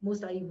you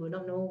most likely will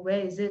not know where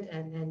is it,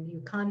 and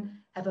you can't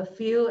have a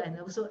feel and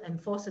also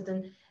enforce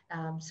certain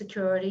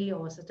security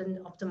or certain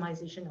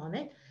optimization on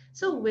it.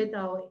 So with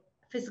our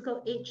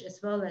physical edge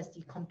as well as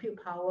the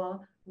compute power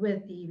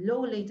with the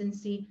low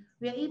latency,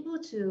 we are able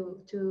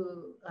to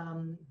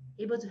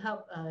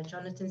help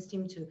Jonathan's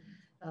team to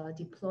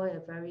deploy a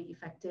very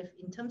effective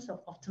in terms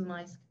of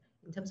optimize,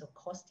 in terms of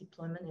cost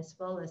deployment, as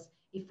well as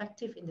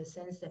effective in the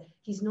sense that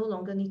he's no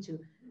longer need to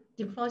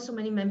deploy so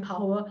many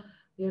manpower,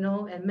 you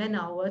know, and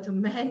man-hour to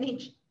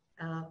manage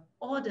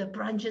all the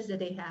branches that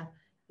they have,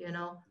 you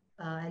know,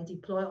 and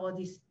deploy all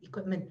this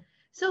equipment.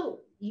 So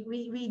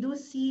we do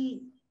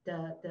see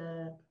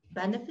the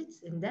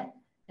benefits in that,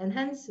 and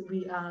hence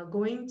we are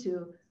going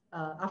to,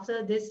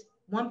 after this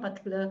one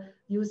particular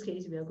use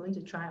case, we are going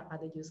to try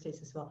other use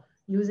cases as well,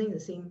 using the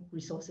same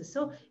resources.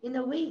 So in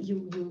a way,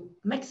 you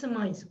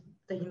maximize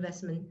the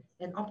investment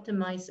and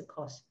optimize the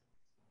cost,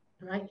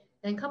 right?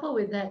 And coupled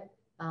with that,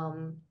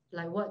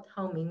 like what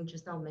Hao Ming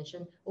just now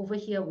mentioned, over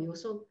here, we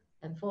also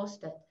enforce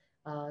that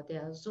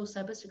there are also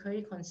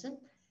cybersecurity concerns.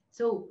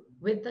 So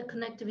with the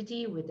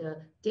connectivity, with the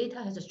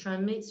data has to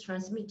transmit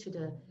to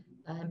the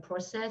and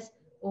process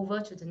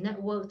over to the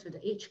network, to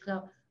the edge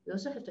cloud, we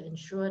also have to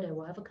ensure that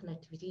whatever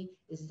connectivity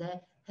is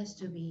there has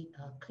to be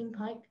clean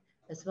pipe,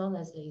 as well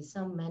as there is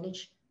some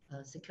managed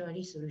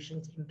security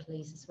solutions in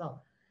place as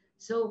well.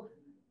 So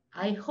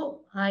I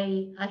hope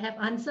I have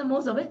answered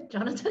most of it,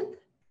 Jonathan.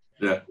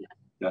 Yeah.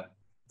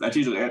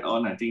 Actually, to add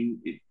on, I think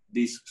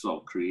this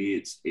sort of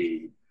creates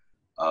a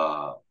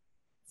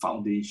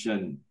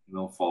foundation, you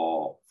know,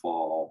 for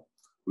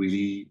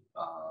really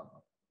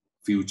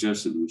future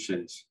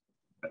solutions.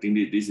 I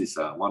think this is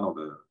one of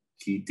the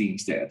key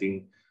things that I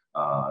think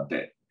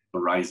that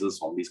arises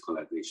from this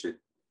collaboration.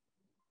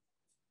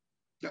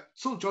 Yeah.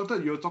 So,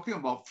 Jonathan, you're talking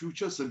about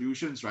future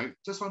solutions, right?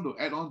 Just want to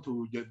add on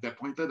to that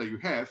pointer that you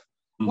have.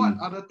 Mm-hmm. What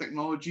other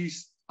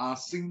technologies are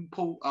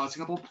Singapore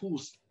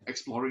Pools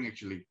exploring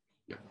actually?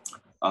 Yeah.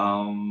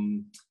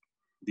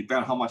 Depend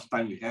on how much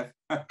time you have.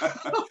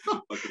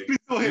 Okay.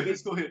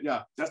 Please go ahead.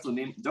 Yeah. Just to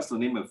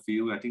name a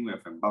few, I think we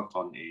have embarked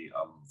on a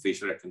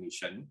facial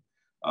recognition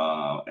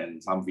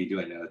and some video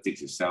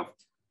analytics itself.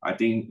 I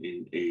think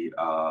we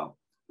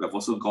have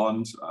also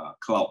gone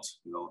cloud,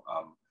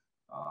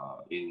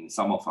 in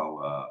some of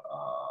our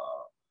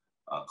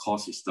core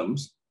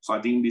systems. So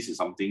I think this is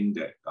something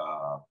that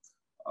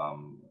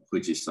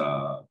which is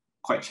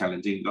quite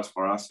challenging, because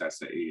for us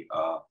as a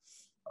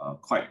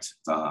quite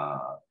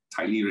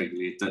tightly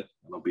regulated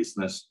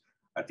business,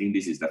 I think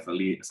this is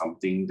definitely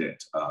something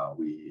that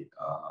we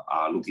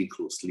are looking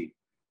closely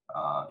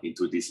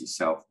into this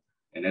itself.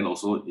 And then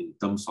also in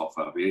terms of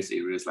various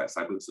areas like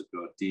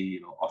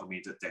cybersecurity,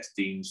 automated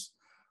testings,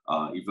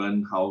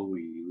 even how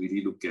we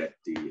really look at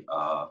the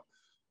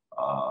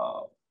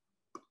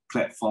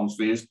platforms,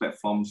 various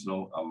platforms,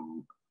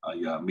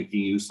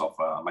 making use of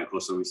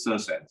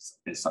microservices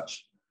and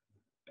such.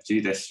 Actually,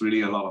 there's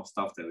really a lot of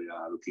stuff that we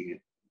are looking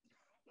at.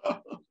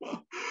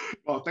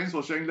 Well, thanks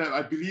for sharing that.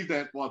 I believe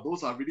that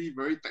those are really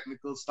very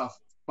technical stuff.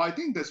 But I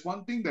think there's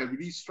one thing that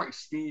really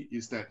strikes me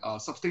is that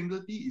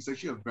sustainability is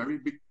actually a very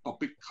big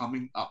topic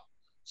coming up.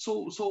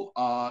 So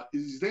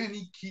is there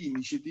any key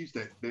initiatives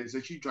that is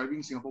actually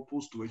driving Singapore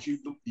Pools to actually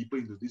look deeper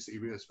into this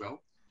area as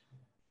well?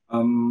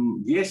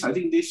 Yes, I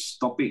think this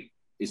topic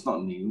is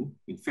not new.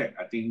 In fact,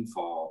 I think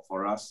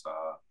for us,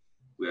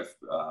 we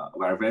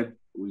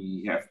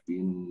have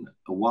been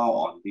a while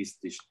on this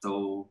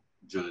digital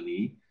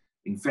journey.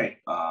 In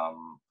fact,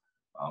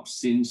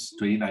 since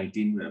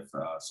 2019, we have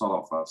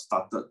sort of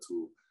started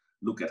to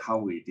look at how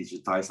we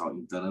digitize our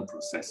internal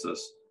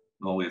processes.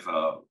 We have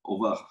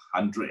over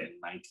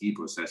 190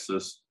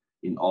 processes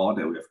in all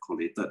that we have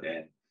collated,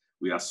 and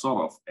we are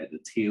sort of at the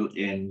tail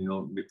end,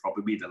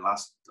 probably the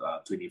last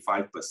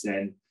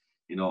 25%,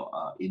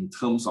 in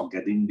terms of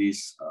getting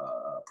these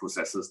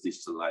processes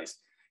digitalized.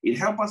 It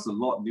helped us a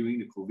lot during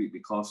the COVID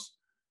because,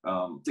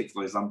 take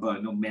for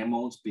example,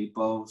 memos,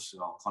 papers,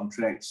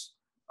 contracts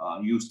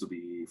used to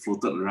be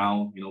floated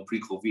around,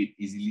 pre-COVID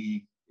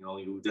easily.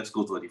 You just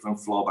go to a different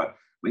floor. But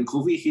when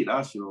COVID hit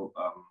us,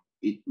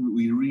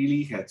 we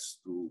really had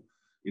to,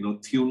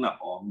 tune up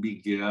or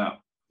big gear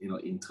up,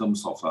 in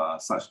terms of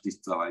such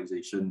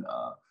digitalization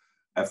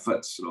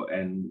efforts,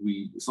 and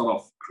we sort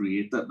of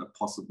created the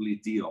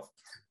possibility of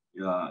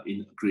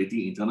in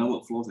creating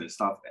internal workflows and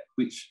stuff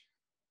which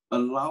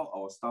allow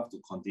our staff to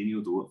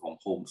continue to work from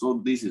home.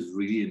 So this is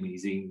really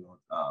amazing,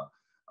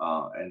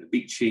 and a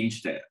big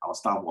change that our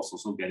staff was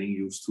also getting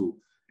used to.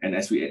 And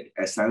as we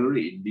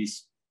accelerate in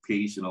this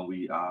pace,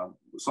 we are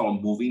sort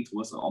of moving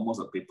towards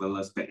almost a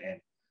paperless back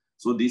end.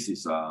 So this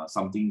is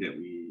something that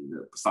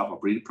the staff are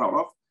pretty proud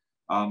of.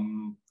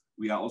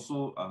 We are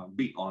also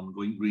big on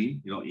going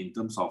green, in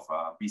terms of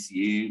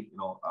BCA,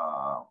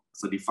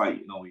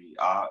 certified. We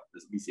are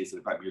the BCA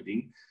certified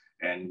building,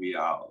 and we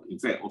are, in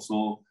fact,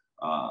 also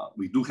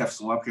we do have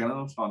solar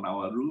panels on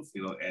our roof,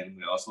 and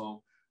we're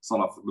also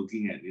sort of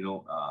looking at,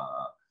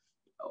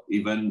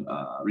 even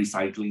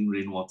recycling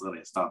rainwater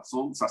and stuff.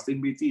 So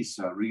sustainability is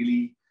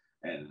really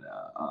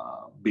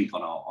big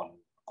on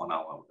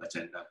our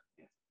agenda.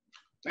 Yeah.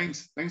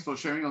 Thanks for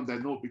sharing on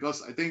that note,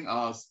 because I think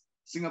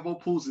Singapore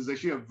Pools is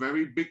actually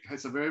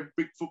has a very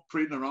big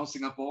footprint around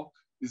Singapore.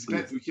 It's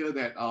glad to hear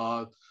that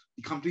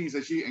the company is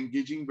actually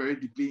engaging very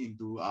deeply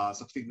into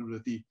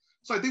sustainability.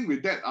 So I think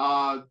with that,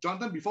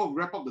 Jonathan, before we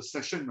wrap up the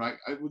session, right,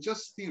 I would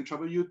just think to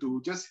trouble you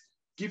to just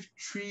give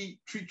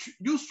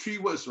use three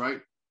words,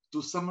 right,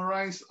 to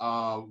summarize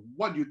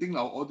what you think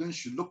our audience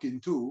should look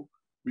into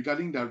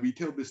regarding their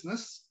retail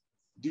business,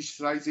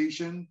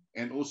 digitalization,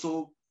 and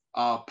also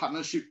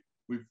partnership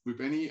with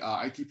any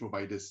IT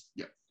providers.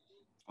 Yeah.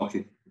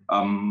 Okay.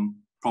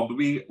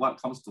 Probably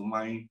what comes to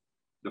mind,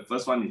 the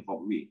first one is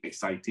probably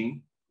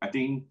exciting. I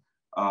think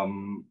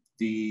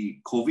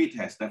the COVID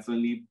has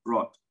definitely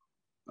brought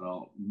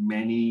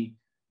many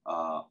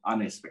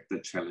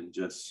unexpected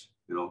challenges,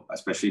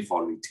 especially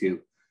for retail,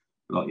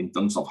 in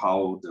terms of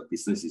how the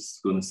business is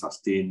going to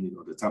sustain,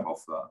 the type of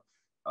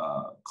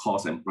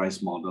cost and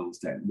price models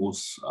that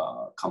most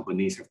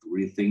companies have to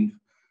rethink.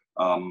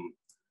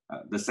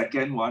 The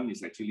second one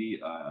is actually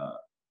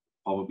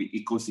probably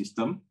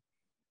ecosystem.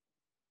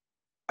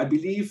 I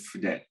believe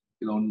that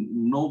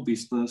no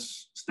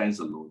business stands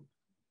alone.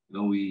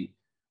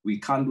 We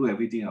can't do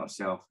everything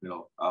ourselves.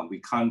 We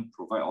can't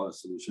provide all the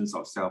solutions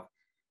ourselves.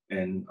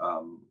 And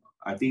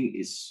I think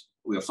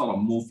we have sort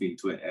of moved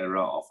into an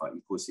era of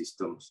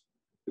ecosystems,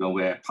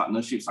 where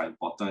partnerships are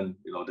important.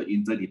 The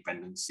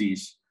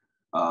interdependencies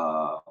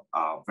are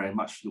very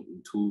much looked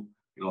into.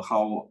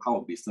 How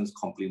a business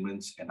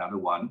complements another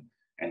one,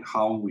 and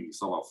how we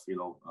sort of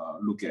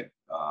look at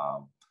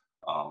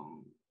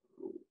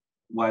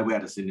where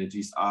the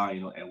synergies are,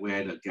 and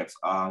where the gaps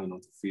are,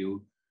 to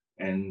fill.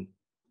 And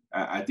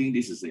I think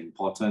this is an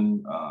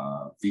important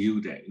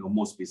view that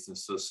most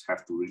businesses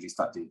have to really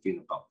start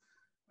thinking about.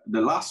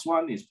 The last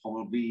one is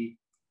probably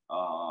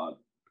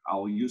I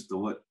will use the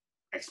word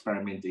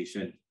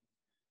experimentation.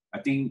 I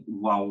think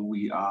while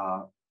we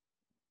are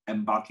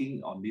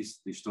embarking on this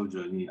digital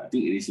journey, I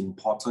think it is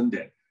important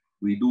that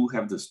we do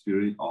have the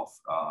spirit of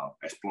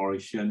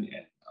exploration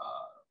and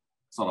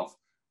sort of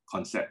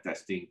concept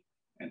testing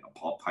and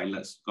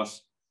pilots,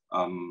 because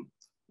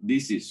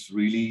this is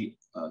really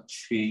a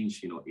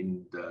change,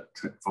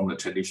 from the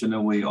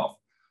traditional way of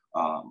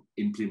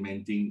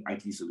implementing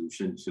IT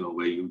solutions,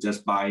 where you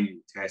just buy,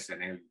 you test,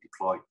 and then you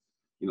deploy.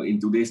 In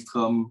today's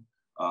term,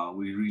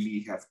 we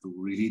really have to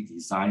really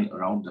design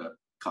around the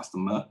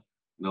customer,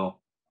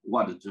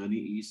 what the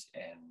journey is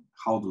and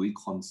how do we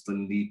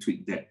constantly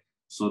tweak that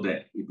so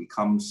that it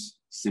becomes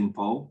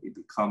simple, it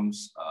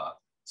becomes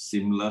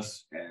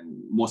seamless,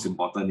 and most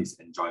important is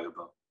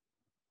enjoyable.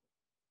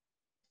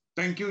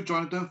 Thank you,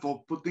 Jonathan,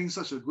 for putting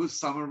such a good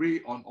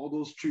summary on all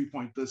those 3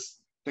 pointers.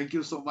 Thank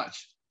you so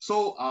much.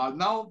 So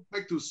now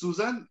back to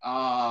Susan.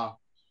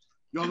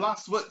 Your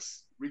last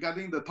words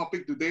regarding the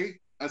topic today,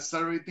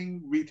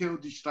 accelerating retail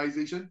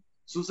digitalization.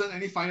 Susan,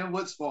 any final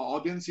words for our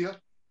audience here?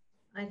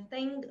 I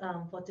think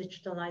for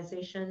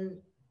digitalization,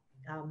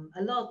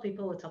 a lot of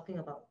people were talking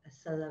about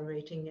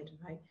accelerating it,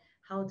 right?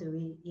 How do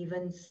we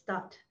even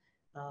start?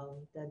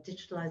 The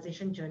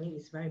digitalization journey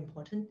is very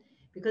important,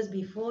 because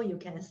before you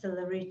can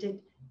accelerate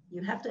it,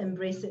 you have to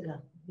embrace it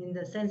in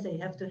the sense that you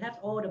have to have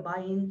all the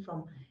buy-in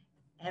from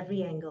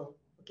every angle,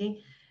 okay?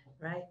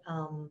 Right?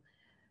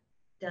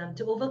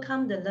 To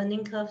overcome the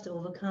learning curve, to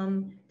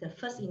overcome the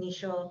first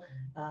initial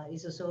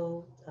is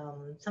also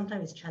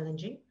sometimes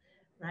challenging,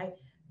 right?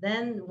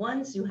 Then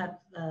once you have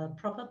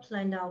proper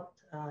planned out,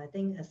 I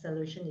think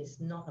acceleration is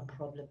not a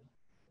problem,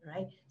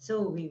 right?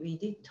 So we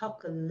did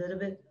talk a little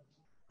bit,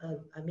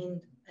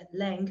 at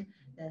length,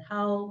 that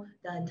how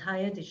the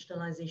entire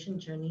digitalization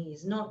journey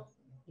is not,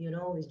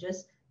 it's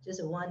just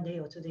a 1 day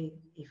or 2 day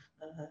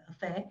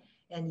affair,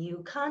 and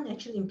you can't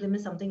actually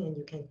implement something and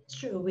you can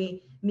straight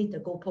away meet the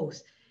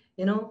goalpost.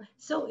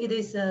 So it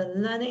is a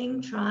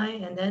learning, try,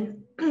 and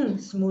then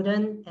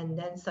smoothen, and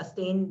then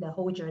sustain the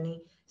whole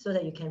journey so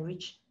that you can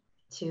reach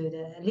to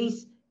at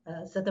least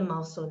a certain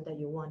milestone that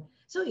you want.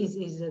 So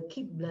it's a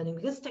keep learning,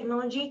 because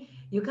technology,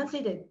 you can't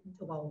say that,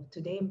 well,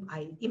 today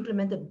I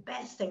implemented the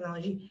best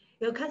technology.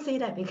 You can't say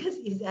that, because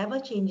it's ever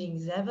changing,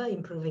 it's ever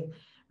improving,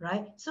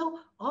 right? So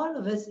all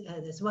of us,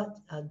 that's what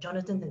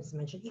Jonathan has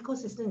mentioned,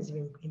 ecosystem is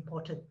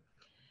important.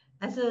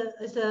 As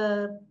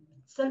a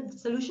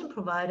solution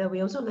provider,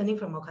 we're also learning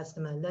from our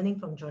customer, learning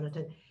from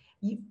Jonathan.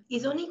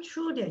 It's only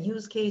through their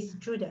use case,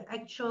 through their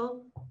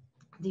actual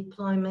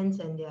deployments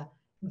and their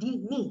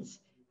needs,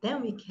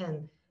 then we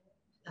can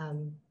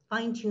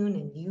fine-tune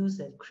and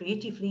use it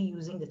creatively,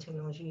 using the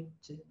technology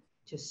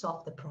to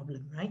solve the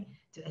problem, right?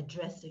 To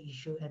address the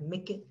issue and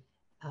make it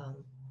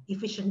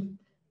efficient.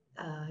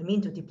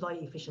 To deploy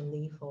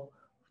efficiently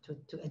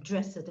to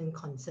address certain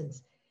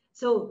concerns.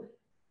 So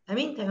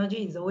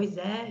technology is always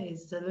there,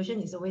 solution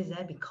is always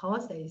there,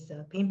 because there is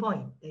a pain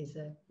point, there is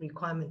a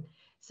requirement.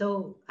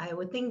 So I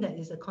would think that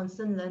is a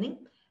constant learning.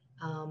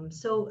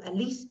 So at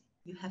least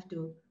you have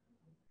to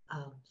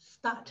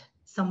start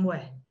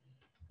somewhere.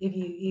 If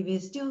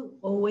it's still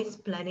always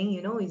planning,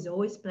 it's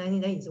always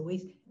planning, then it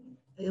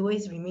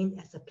always remain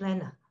as a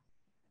planner.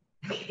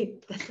 Okay,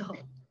 that's all.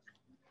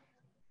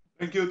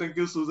 Thank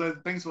you, Susan.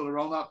 Thanks for the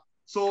roundup.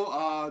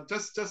 So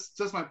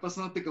just my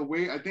personal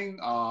takeaway, I think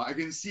I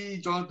can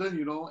see Jonathan,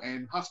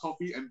 and Husk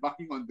Coffee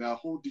embarking on their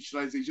whole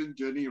digitalization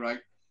journey, right?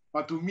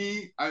 But to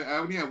me, I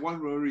only have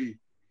one worry.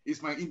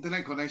 Is my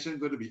internet connection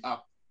going to be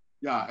up?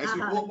 Yeah, as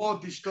we go more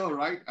digital,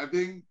 right? I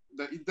think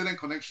the internet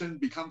connection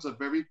becomes a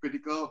very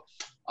critical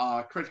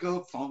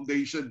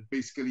foundation,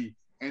 basically.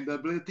 And the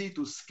ability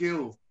to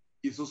scale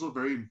is also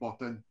very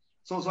important.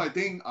 So I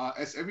think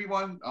as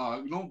everyone,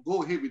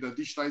 go ahead with the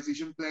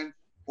digitalization plan,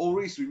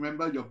 always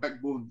remember your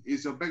backbone.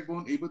 Is your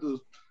backbone able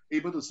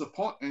to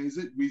support, and is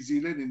it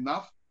resilient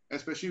enough,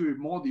 especially with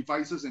more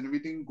devices and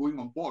everything going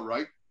on board,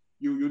 right?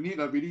 You need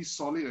a really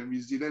solid and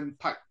resilient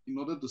pipe in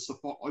order to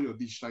support all your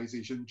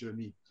digitalization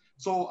journey.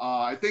 So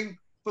I think,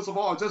 first of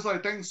all, I'd just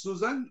like to thank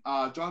Susan,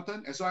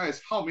 Jonathan, as well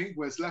as Hao Ming,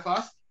 who has left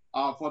us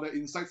for the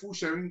insightful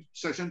sharing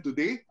session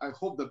today. I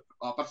hope the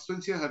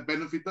participants here have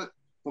benefited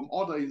from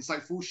all the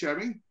insightful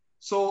sharing.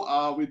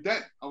 So with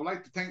that, I would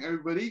like to thank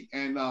everybody,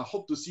 and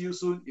hope to see you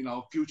soon in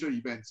our future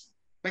events.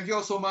 Thank you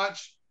all so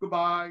much.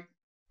 Goodbye.